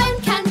ask when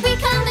can we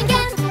come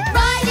again.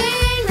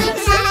 Riding the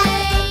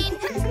train.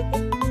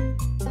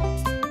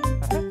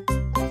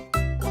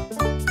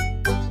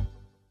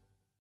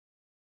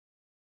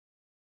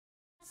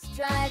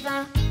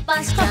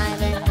 Bus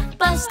driver,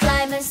 bus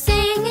driver,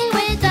 singing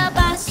with the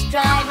bus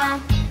driver.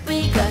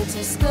 We go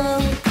to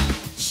school.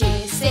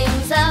 She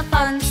sings a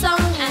fun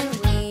song, and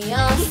we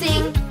all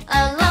sing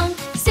along,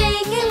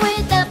 singing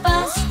with the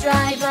bus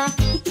driver.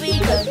 We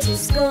go to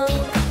school.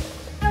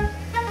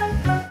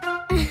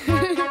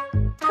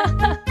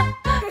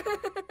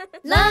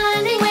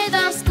 Learning with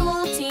our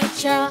school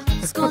teacher,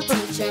 school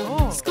teacher,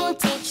 school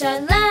teacher.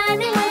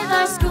 Learning with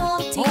our school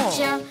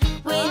teacher.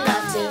 We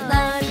love to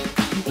learn.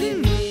 We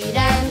read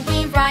and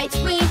we write.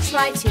 We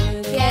try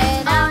to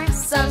get our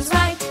sums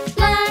right.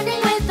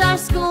 Learning with our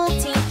school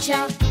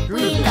teacher.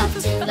 We love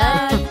to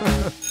learn.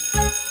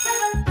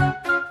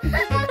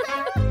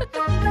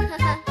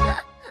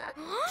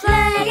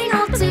 Playing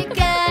all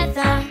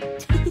together,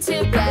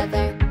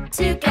 together,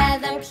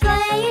 together.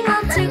 Playing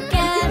all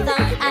together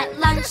at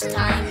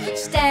lunchtime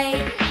each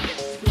day.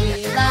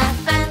 We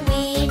laugh and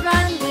we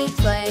run, we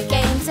play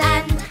games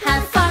and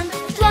have fun.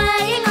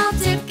 Playing all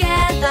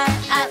together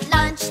at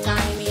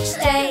lunchtime each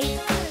day.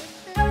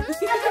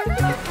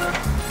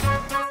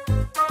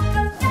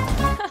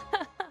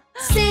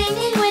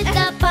 Singing with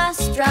the bus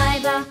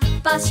driver,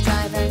 bus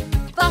driver,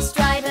 bus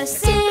driver.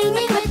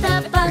 Singing with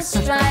the bus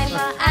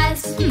driver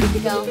as we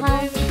go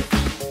home.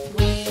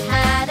 We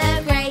had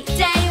a great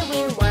day,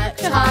 we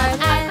worked hard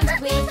and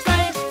we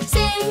played.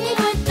 Singing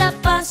with the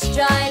bus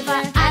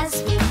driver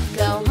as we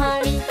go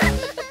home.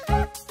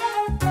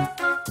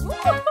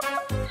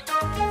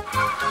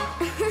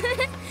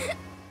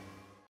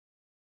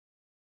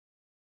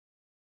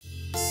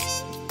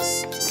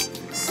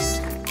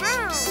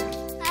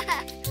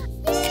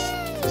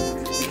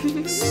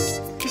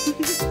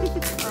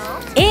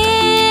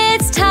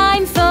 It's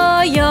time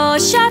for your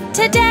shot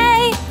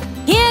today.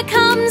 Here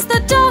comes the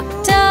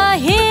doctor,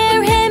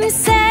 hear him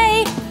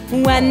say,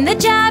 when the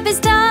jab is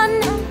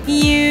done,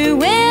 you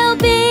will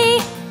be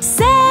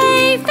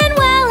safe and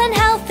well and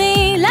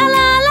healthy. La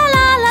la la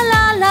la la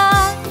la la.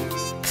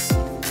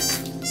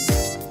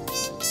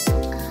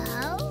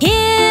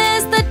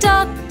 Here's the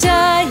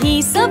doctor,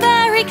 he's so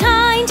very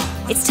kind.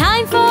 It's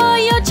time for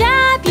your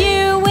jab,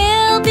 you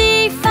will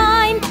be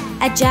fine.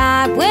 A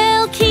jab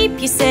will keep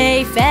you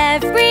safe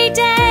every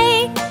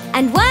day,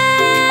 and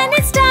when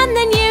it's done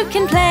then you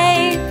can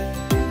play.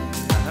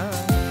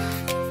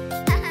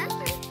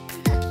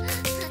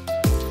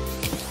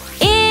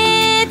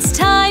 It's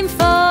time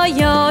for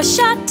your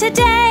shot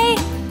today.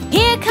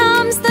 Here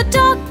comes the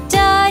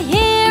doctor,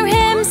 hear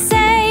him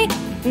say,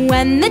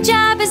 when the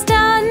jab is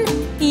done,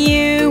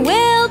 you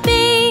will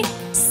be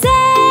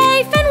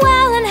safe and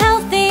well and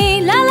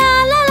healthy. La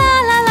la la la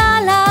la la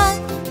la.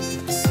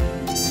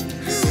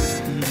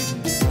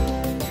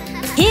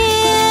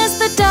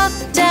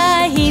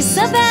 He's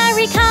so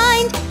very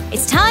kind.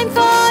 It's time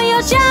for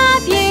your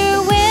jab,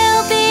 you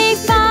will be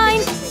fine.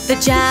 The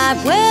jab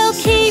will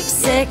keep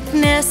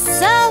sickness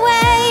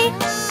away,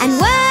 and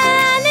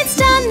when it's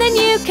done, then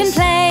you can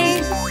play.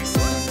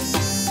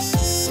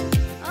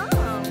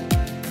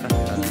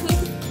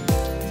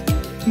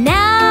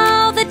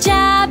 Now the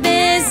jab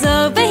is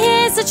over,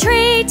 here's a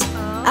treat.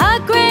 A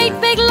great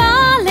big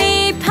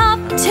lollipop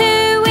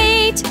to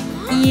eat.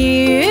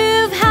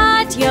 You've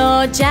had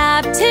your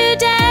jab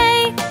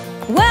today.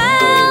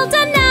 Well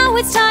done, now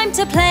it's time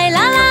to play.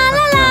 La la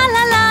la la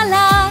la la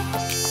la.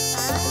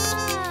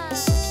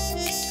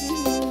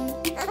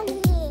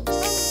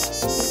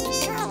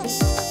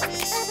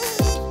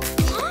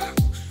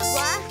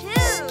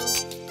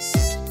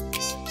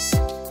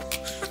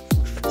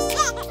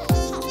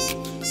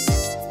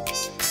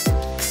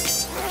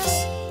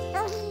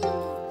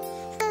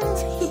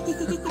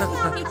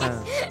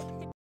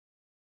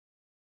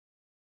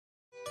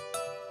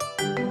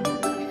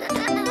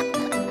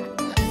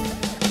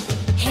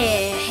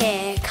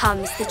 Here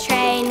comes the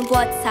train.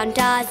 What sound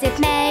does it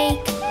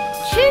make?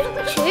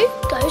 Choo-choo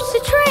goes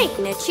the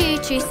train. A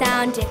choo-choo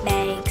sound it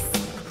makes.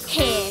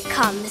 Here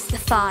comes the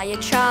fire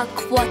truck.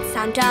 What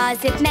sound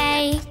does it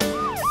make?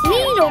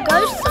 Nino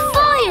goes the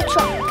fire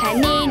truck. A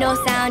Nino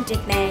sound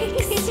it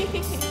makes.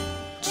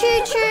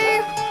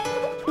 Choo-choo.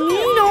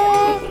 Nino.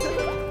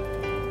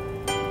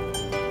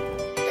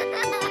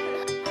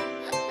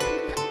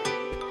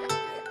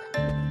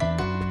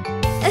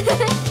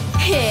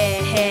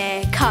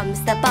 Here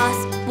comes the bus.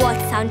 What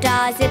sound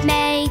does it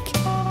make?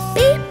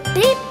 Beep,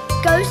 beep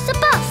goes the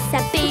bus.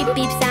 A beep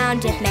beep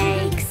sound it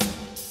makes.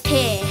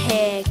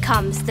 Here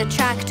comes the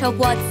tractor.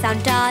 What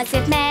sound does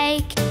it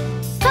make?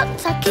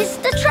 Tuk-tuk is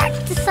the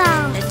tractor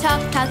sound. The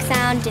tuk-tuk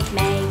sound it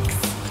makes.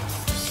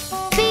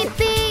 Beep,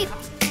 beep.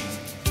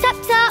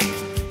 Tap-tap.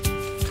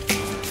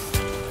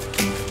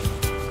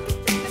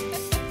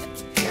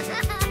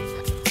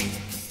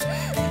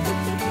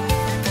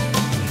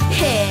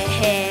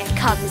 Here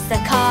comes the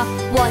car.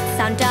 What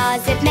sound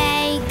does it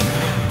make?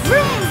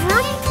 Vroom,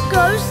 vroom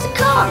goes the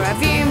car. A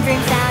vroom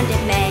vroom sound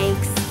it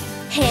makes.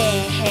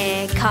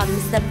 Here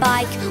comes the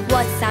bike.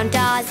 What sound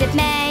does it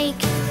make?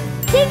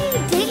 Ding,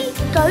 ding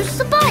goes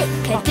the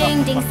bike. A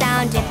ding ding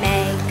sound it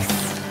makes.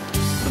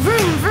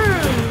 Vroom,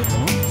 vroom.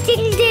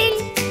 Ding, ding.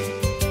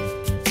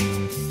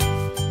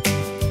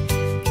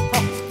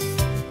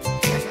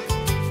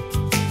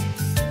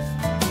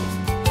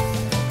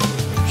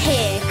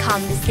 Here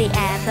comes the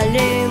air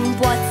balloon.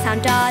 What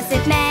sound does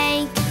it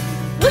make?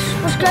 Whoosh,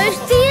 whoosh goes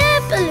the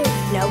air balloon.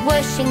 No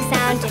whooshing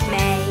sound it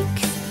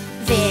makes.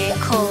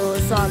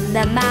 Vehicles on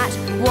the mat.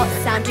 What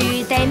sound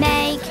do they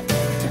make?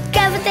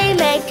 Together they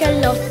make a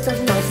lot of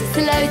noise. It's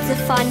loads of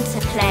fun to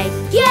play.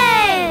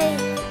 Yay!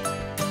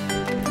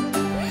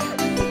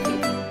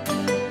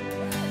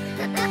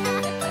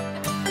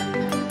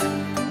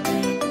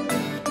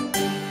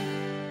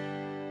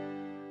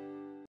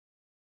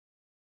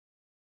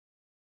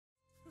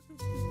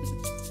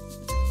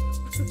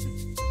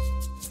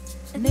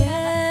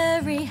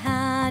 Mary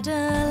had a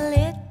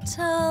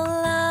little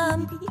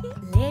lamb,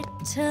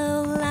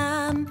 little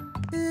lamb,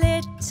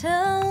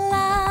 little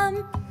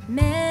lamb.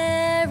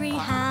 Mary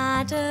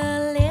had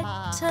a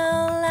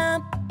little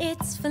lamb,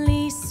 its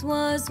fleece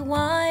was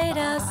white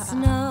as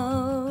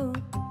snow.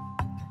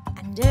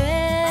 And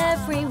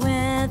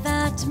everywhere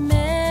that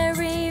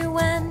Mary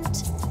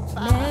went,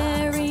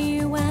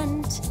 Mary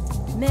went,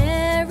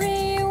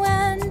 Mary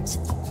went.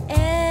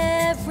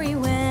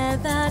 Everywhere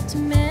that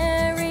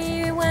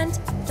Mary went,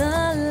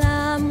 the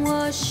lamb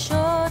was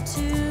sure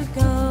to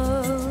go.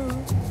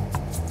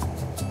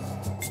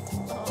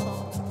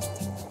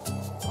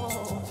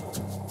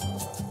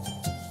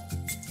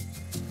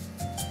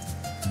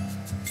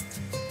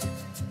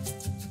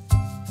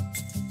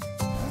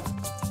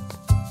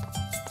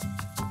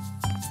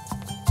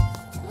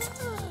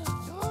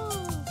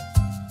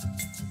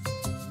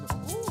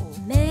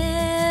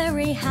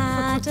 Mary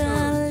had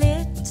a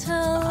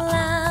little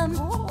lamb,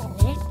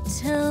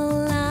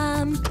 little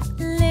lamb,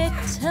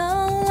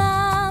 little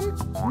lamb.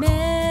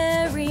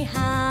 Mary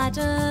had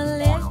a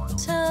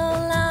little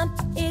lamb,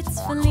 its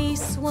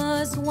fleece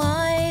was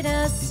white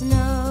as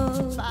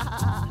snow.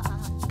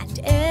 And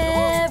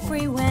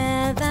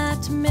everywhere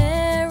that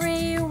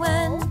Mary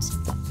went,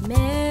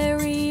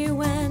 Mary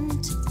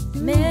went,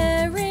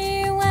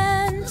 Mary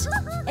went.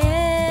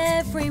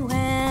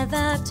 Everywhere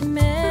that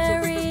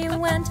Mary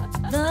went,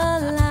 the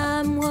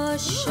lamb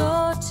was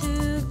sure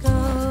to go.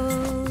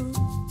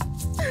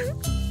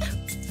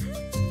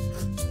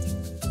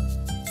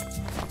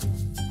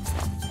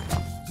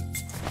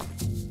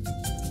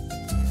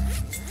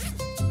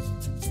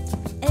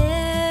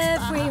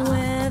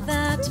 Everywhere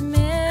that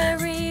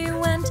Mary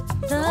went,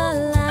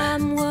 the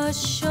lamb was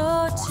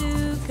sure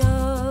to go.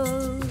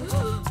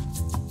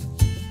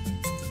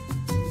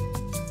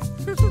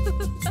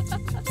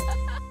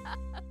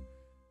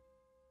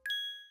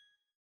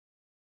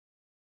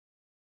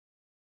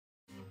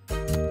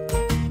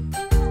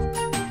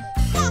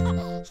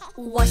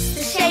 What's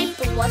the shape?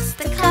 What's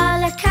the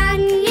color? Can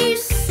you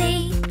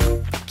see?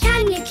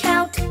 Can you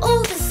count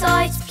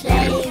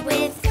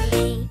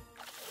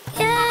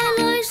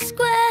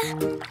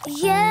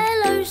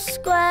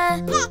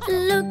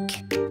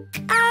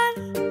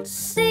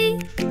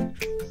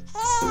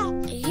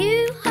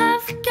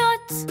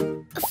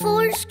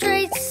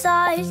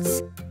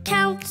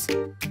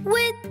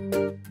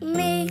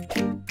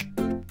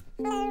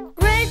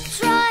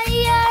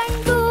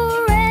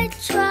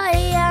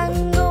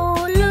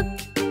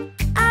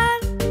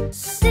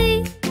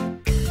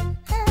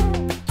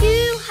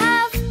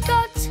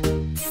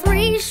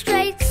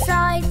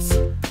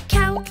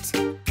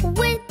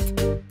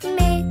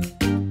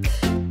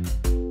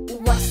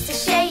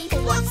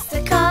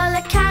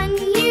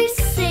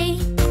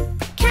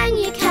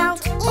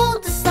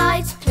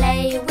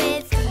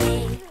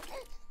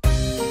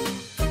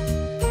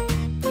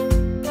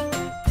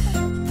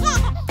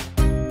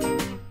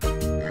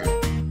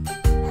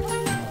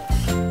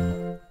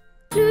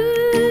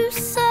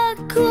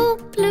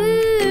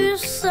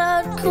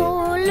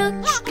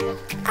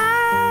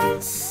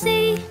And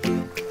see,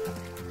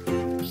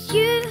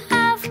 you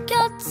have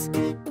got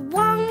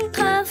one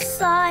curved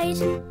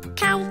side.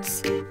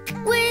 Count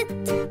with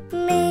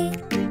me.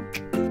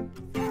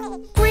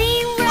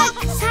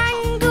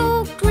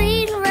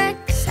 Green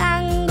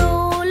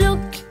rectangle,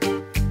 look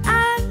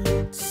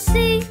and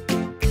see.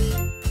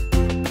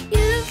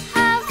 You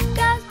have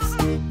got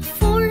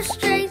 4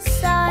 straight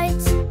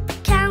sides.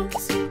 Count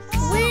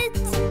with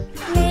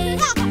me.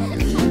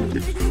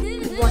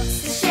 What's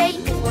the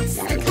shape? What's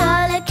the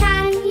color?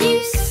 Can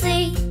you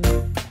see?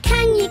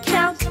 Can you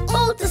count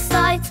all the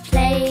sides?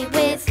 Play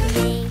with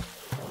me.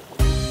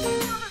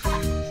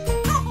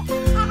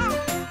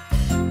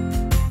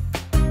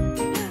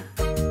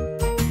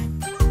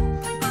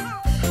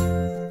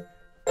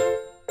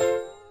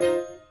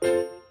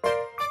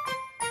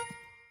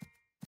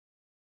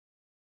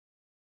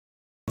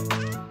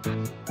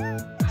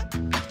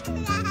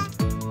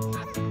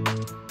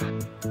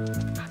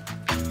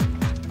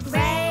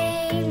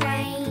 Rain,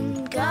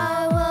 rain, go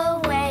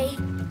away.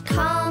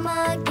 Come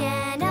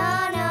again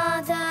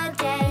another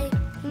day.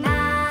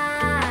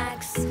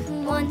 Max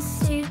wants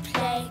to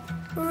play.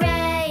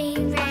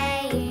 Rain,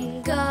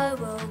 rain, go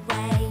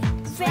away.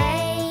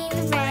 Rain,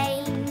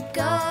 rain,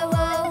 go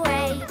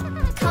away.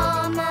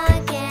 Come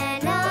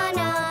again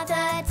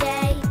another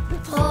day.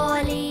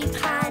 Polly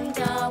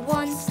Panda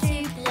wants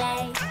to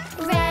play.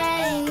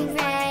 Rain,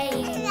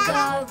 rain,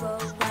 go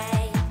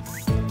away.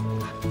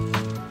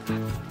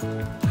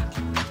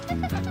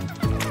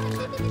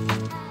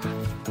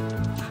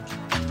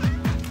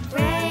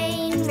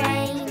 Rain,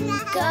 rain,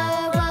 go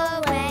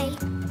away.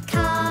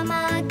 Come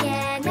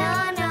again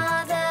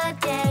another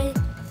day.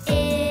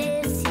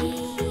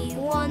 Izzy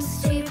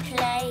wants to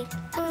play.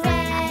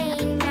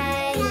 Rain,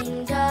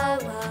 rain, go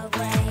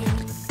away.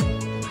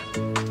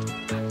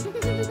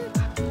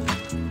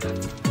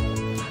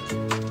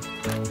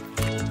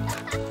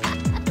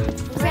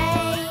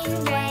 Rain,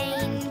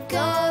 rain,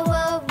 go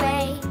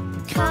away.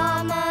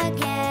 Come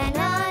again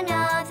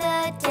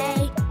another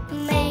day.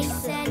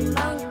 Mason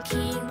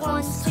Monkey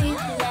wants to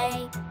play.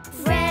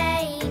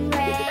 Rain,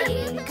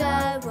 rain, go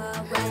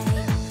away.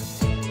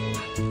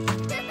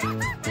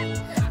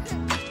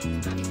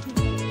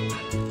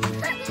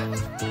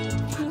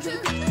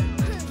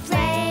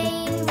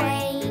 Rain,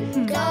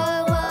 rain, go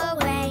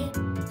away.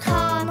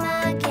 Come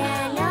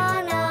again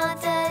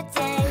another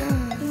day.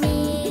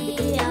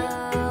 Mia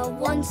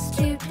wants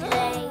to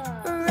play.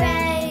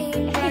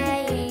 Rain,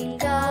 rain,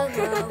 go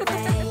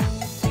away.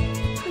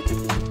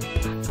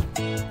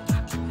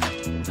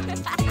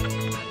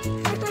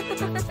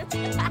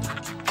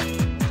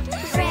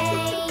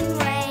 Rain,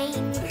 rain,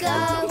 go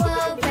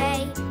away.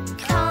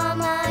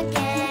 Come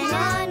again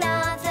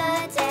another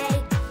day.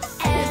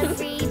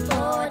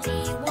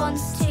 Everybody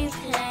wants to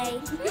play.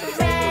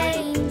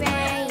 Rain,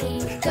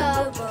 rain, go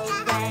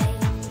away.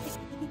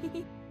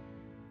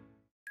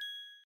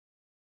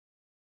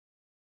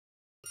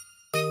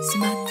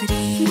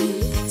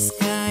 Смотри,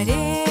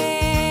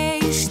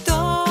 скорей, что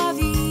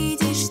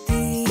видишь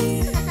ты?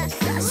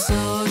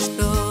 Все,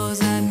 что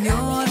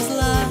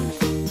замерзло,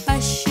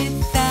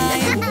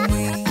 посчитаем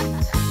мы.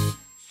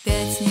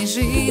 5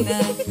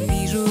 снежинок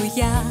вижу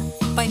я,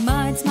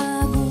 поймать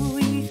смогу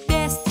их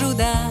без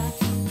труда.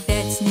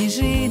 5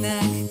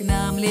 снежинок к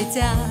нам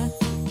летят.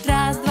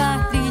 1,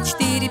 2, 3,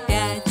 4,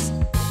 5.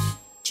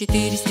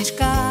 4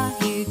 снежка,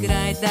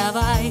 играй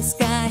давай,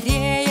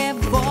 скорее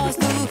в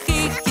воздух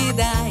их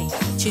кидай.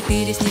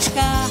 4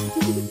 снежка,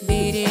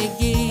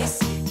 берегись.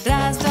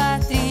 1, 2,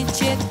 3,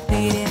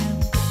 4.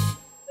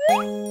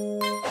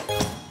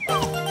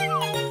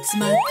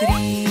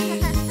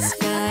 Смотри,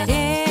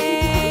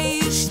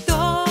 скорей,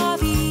 что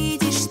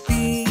видишь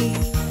ты?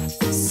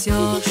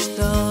 Все,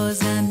 что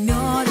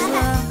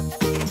замерзло,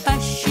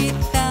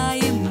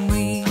 посчитаем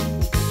мы.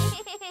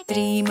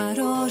 3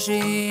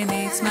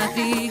 мороженых,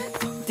 смотри,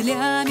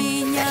 для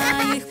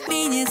меня их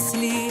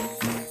принесли.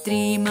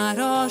 3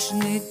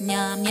 мороженых,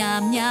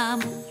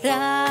 ням-ням-ням.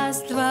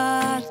 1,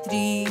 2,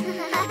 3.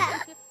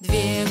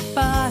 2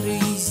 пары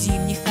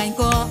зимних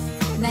коньков,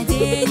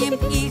 наденем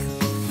их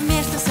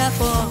вместо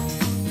сапог.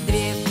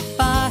 2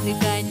 пары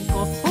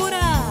коньков,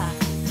 ура!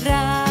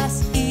 1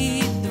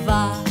 и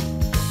 2.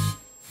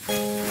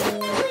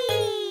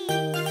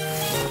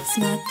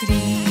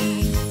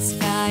 Смотри,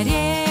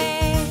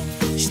 скорее,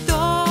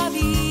 что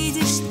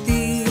видишь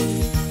ты?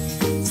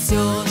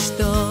 Все,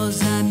 что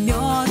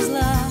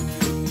замерзло,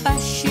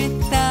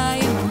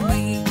 посчитаем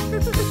мы.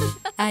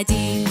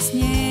 1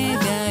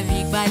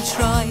 снеговик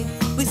большой,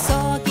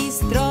 высокий,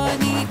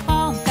 стройный,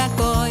 он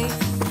такой.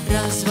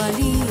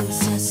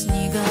 Развалился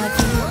снеговик,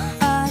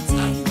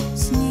 1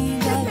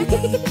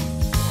 снеговик.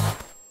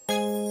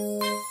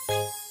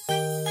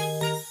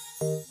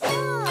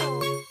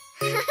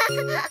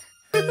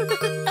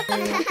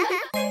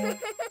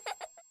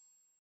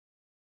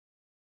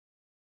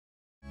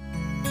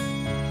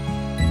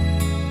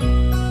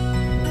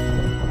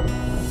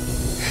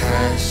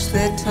 Hush,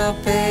 little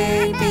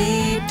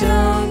baby,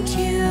 don't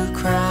you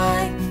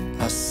cry.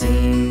 I'll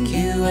sing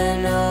you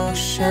an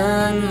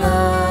ocean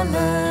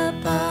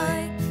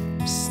lullaby.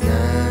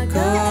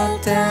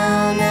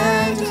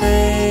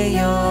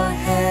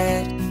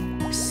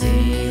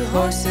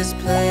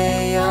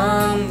 play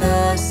on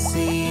the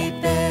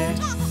seabed.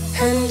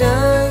 And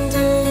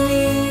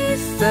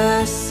underneath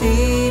the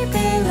sea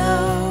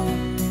below,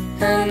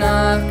 an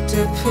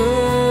octopus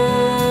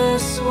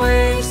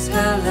waves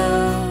hello.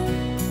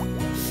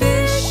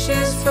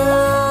 Fishes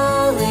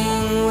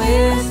falling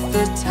with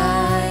the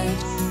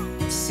tide.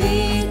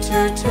 Sea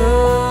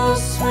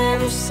turtles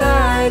swim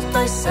side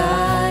by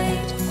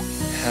side.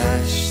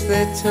 Hush,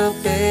 little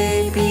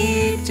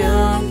baby,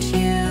 don't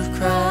you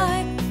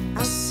cry.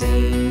 I'll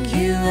sing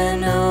you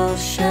an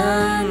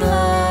ocean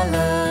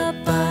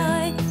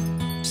lullaby.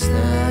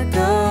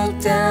 Snuggle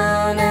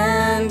down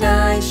and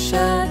eyes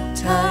shut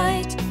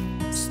tight.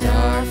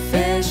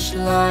 Starfish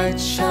light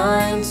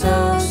shines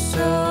oh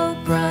so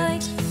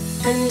bright.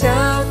 And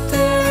out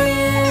there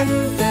in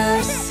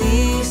the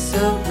sea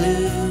so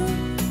blue,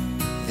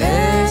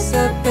 there's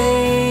a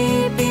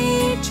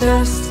baby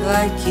just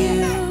like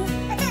you.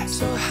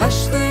 So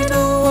hush,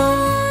 little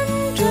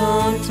one,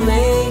 don't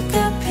make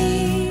a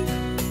peep.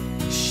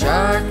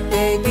 Shark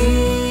baby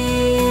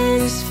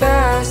is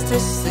fast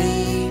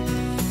asleep.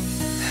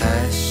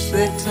 Hush,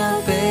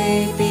 little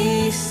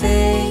baby,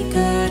 say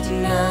good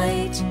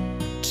night.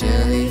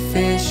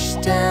 Jellyfish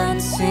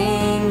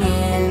dancing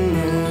in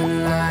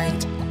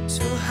moonlight.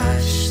 So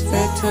hush,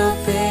 little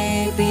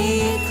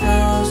baby,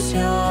 close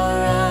your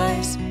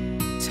eyes.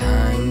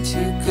 Time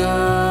to go,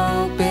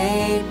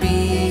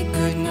 baby,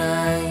 good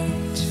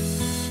night.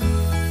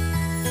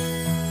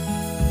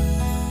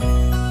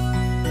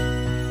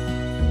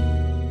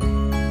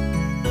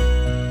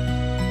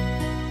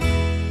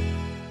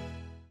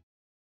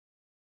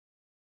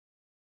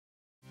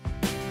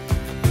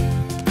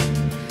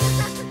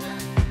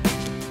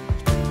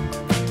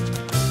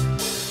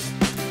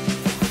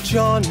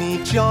 Johnny,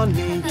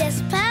 Johnny,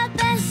 Yes,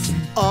 Papas.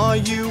 are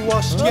you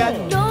washed yet?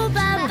 No,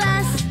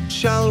 Papas.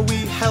 Shall we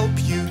help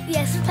you?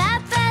 Yes,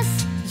 Papas.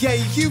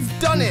 Yay, you've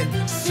done it!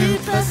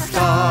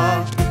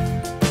 Superstar!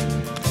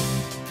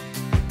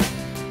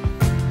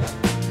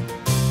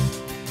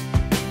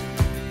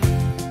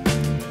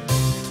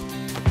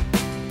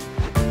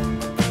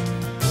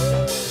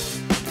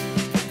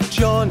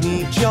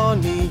 Johnny,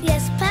 Johnny,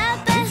 Yes,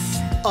 Papas.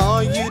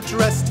 are you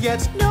dressed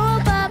yet? No,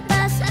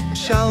 Papas.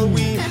 Shall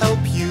we help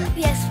you?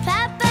 Yes,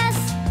 Papas.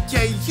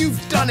 Yay,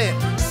 you've done it!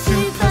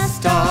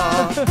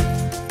 Superstar!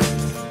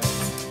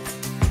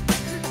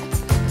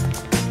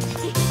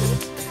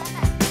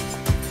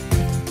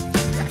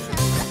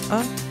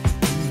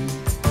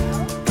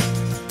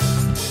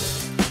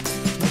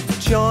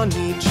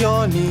 Johnny,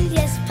 Johnny,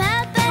 Yes,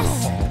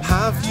 Papas.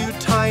 have you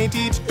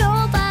tidied?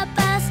 No,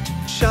 Papas.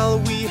 Shall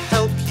we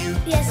help you?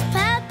 Yes,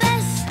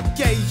 Papas.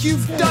 Yay,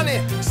 you've done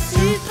it!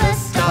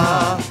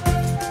 Superstar!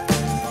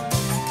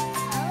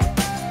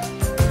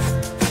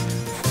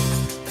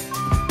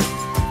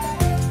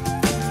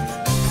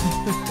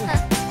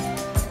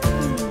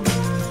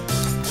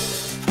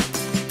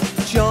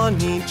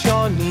 Johnny,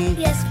 Johnny,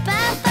 Yes,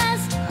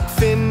 Papas.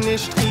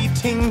 finished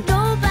eating?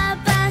 No,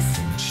 Papas.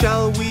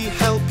 Shall we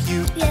help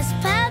you? Yes,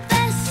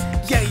 Papas.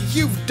 Yay,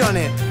 you've done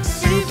it!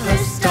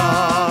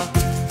 Superstar!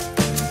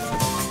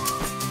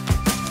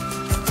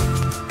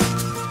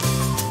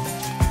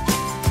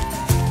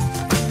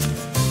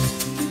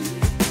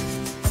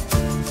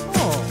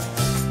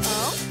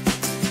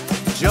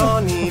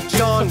 Johnny,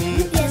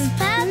 Johnny, Yes,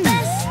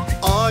 Papas.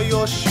 are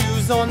your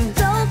shoes on?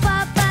 No,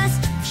 Papas.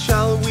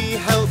 Shall we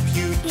help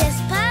you? Yes,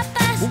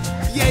 Papas.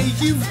 Yay,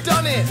 you've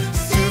done it!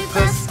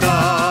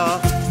 Superstar!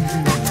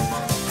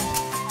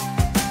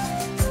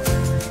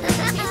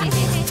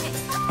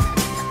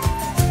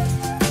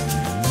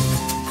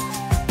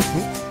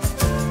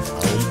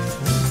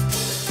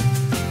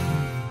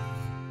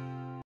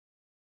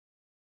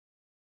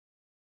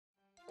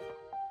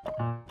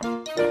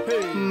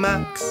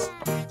 Max,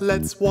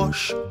 let's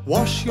wash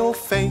your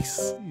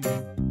face.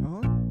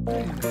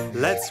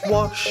 Let's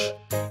wash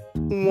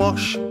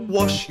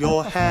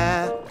your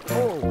hair.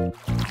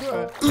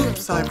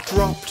 Oops, I've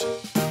dropped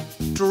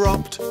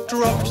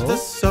the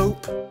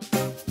soap.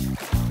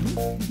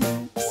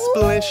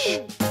 Splish,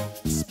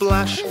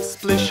 splash,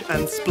 splish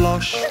and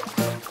splosh.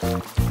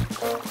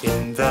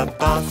 In the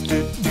bath,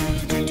 do do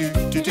do do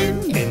do do.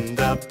 In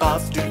the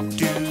bath, do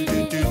do do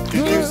do do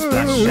do.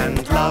 Splash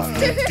and laugh,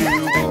 do do do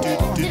do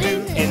do do.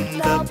 In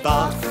the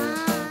bath,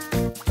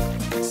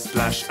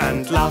 splash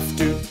and laugh,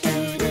 do do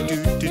do do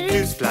do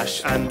do.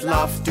 Splash and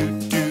laugh, do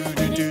do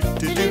do do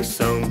do do.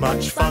 So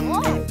much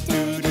fun,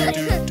 do do do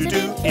do do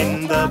do.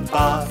 In the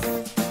bath.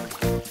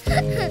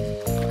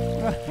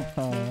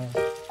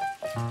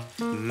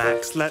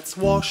 Max, let's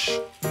wash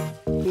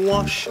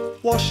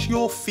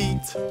your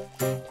feet.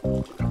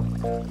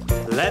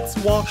 Let's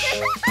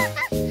wash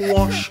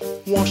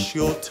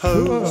your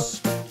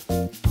toes.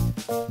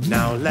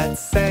 Now let's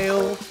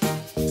sail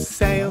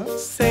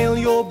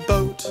your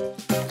boat.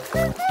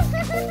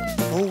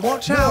 Oh,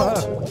 watch out!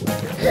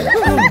 There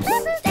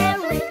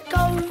it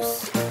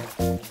goes.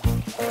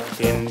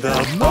 In the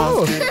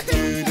bath,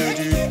 do do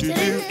do do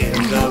do. In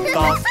the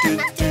bath, do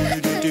do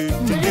do do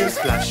do do.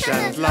 Splash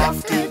and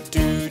laugh, do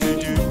do do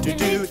do do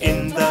do.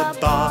 In the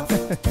bath.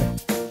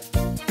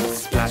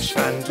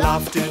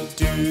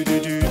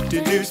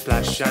 do,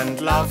 splash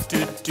and laugh,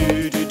 do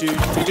do do do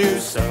do do.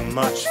 So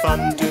much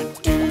fun, do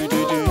do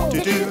do do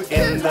do do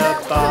in the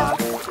bath.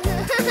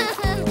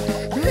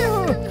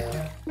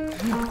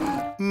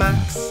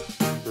 Max,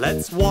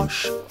 let's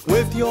wash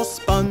with your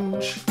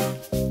sponge.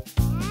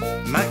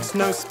 Max,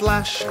 no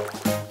splash.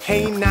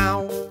 Hey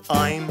now,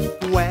 I'm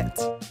wet.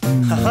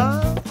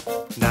 Haha.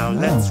 Now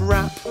let's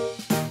wrap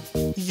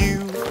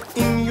you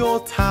in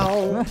your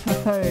towel.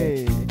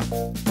 Hey.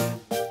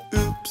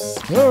 Oops,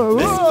 Whoa,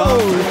 this whoa.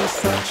 bathroom is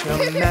such a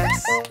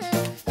mess.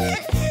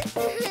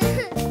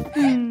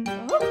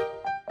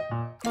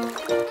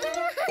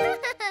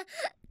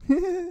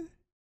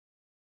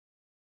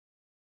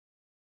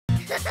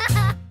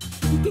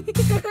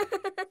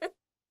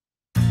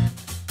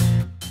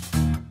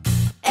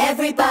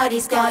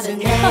 Everybody's got a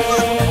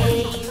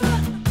name.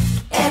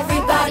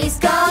 Everybody's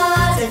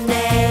got a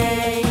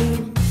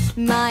name.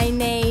 My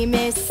name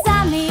is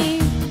Sammy.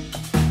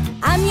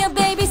 I'm your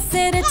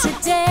babysitter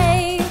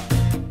today.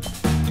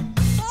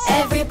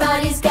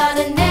 Everybody's got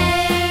a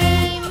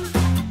name.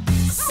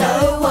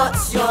 So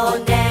what's your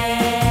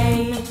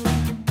name?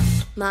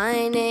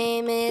 My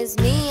name is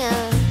Mia.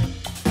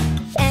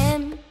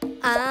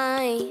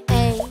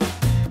 M-I-A.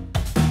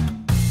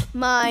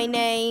 My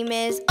name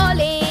is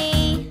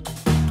Ollie.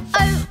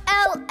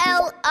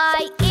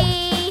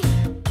 O-L-L-I-E.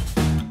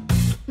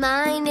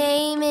 My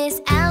name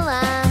is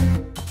Ella.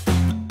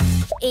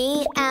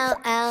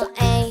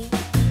 E-L-L-A.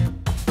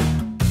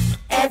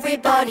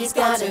 Everybody's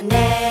got a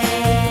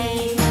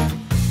name.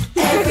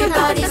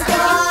 Everybody's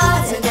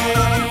got a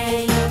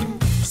name.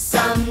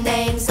 Some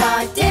names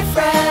are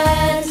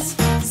different.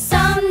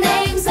 Some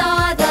names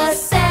are the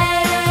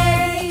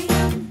same.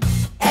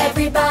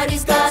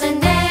 Everybody's got a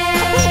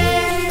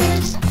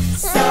name.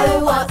 So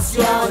what's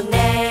your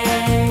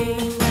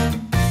name?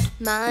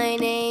 My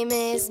name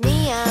is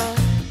Mia.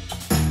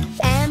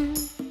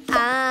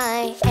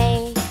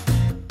 M-I-A.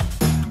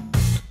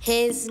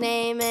 His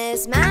name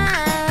is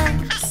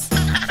Max.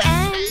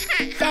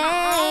 M-A-X.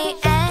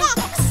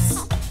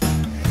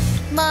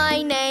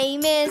 My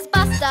name is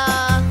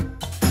Buster.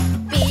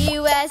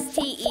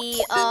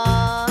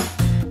 B-U-S-T-E-R.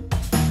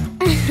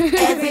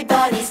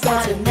 Everybody's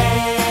got a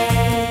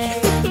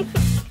name.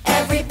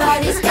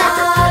 Everybody's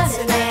got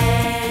a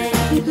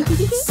name.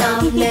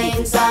 Some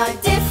names are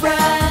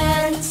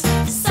different.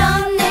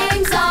 Some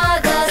names are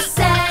the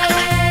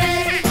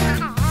same.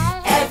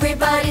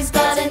 Everybody's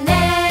got a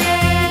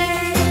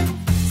name.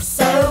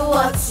 So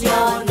what's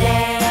your name?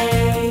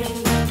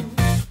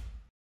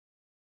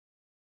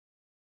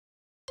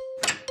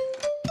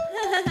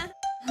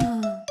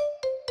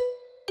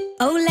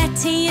 Oh,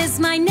 Letty is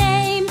my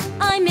name.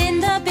 I'm in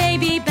the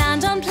baby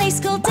band on play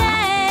school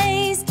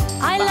days.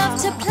 I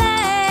love to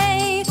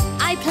play.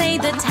 I play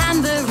the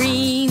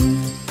tambourine.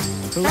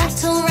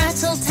 Rattle,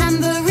 rattle,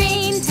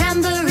 tambourine,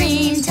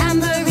 tambourine,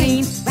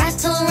 tambourine.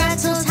 Rattle,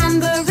 rattle,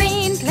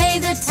 tambourine. Play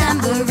the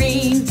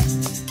tambourine.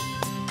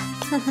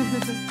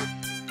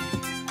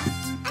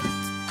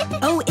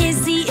 Oh,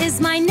 Izzy is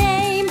my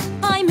name.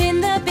 I'm in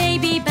the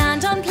baby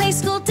band on play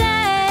school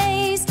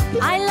days.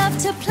 I love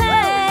to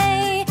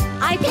play.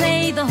 I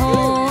play the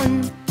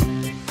horn.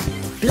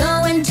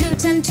 Blow and toot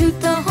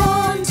the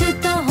horn, toot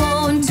the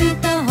horn,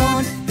 toot the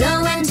horn.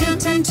 Blow and toot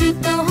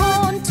the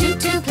horn, toot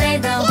to play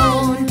the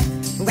horn.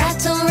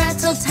 Rattle,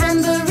 rattle,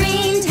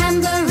 tambourine,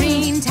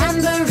 tambourine,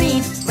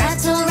 tambourine.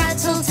 Rattle,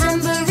 rattle,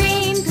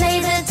 tambourine, play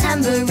the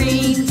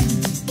tambourine.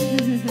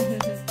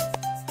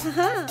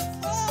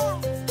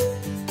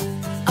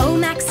 Oh,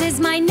 Max is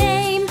my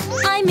name.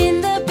 I'm in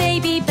the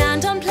baby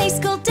band on play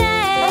school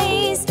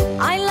days.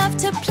 I love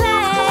to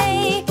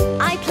play.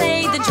 I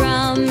play the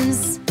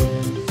drums.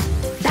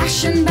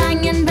 Bash and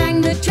bang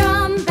the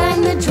drum,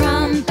 bang the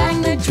drum,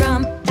 bang the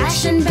drum.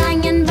 Bash and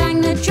bang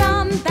the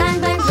drum, bang,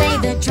 bang, play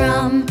the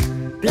drum.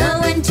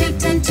 Blow and toot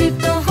the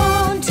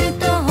horn, toot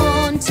the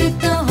horn, toot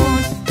the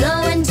horn.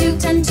 Blow and toot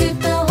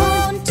the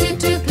horn, toot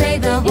to play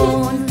the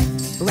horn.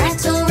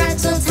 Rattle,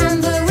 rattle,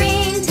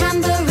 tambourine,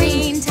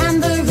 tambourine,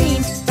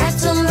 tambourine.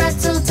 Rattle,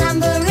 rattle,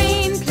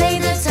 tambourine, play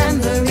the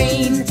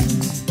tambourine.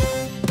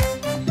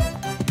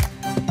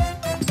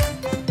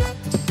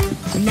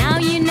 Now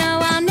you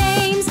know our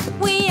names.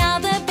 We are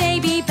the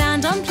baby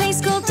band on play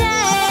school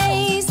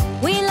days.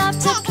 We love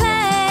to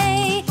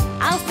play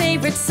our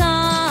favorite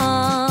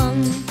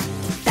song.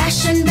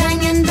 Bash and bang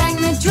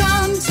the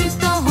drum, toot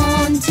the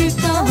horn, toot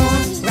the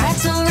horn.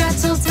 Rattle,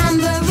 rattle,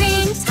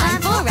 tambourine,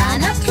 time for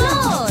an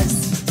applause.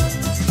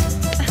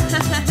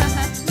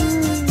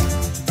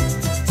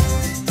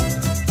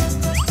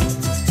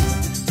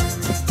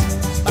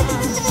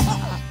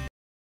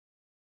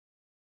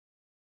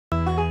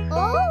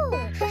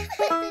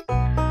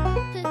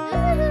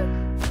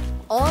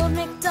 Old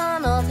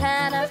MacDonald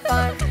had a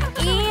farm,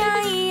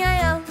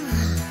 E-I-E-I-O.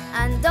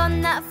 And on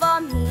that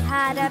farm he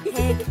had a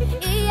pig,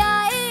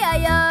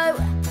 E-I-E-I-O.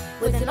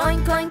 With an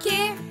oink oink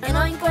here, an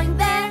oink oink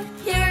there,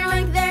 here an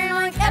oink, there an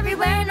oink,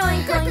 everywhere an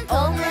oink oink.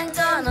 Old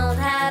MacDonald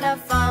had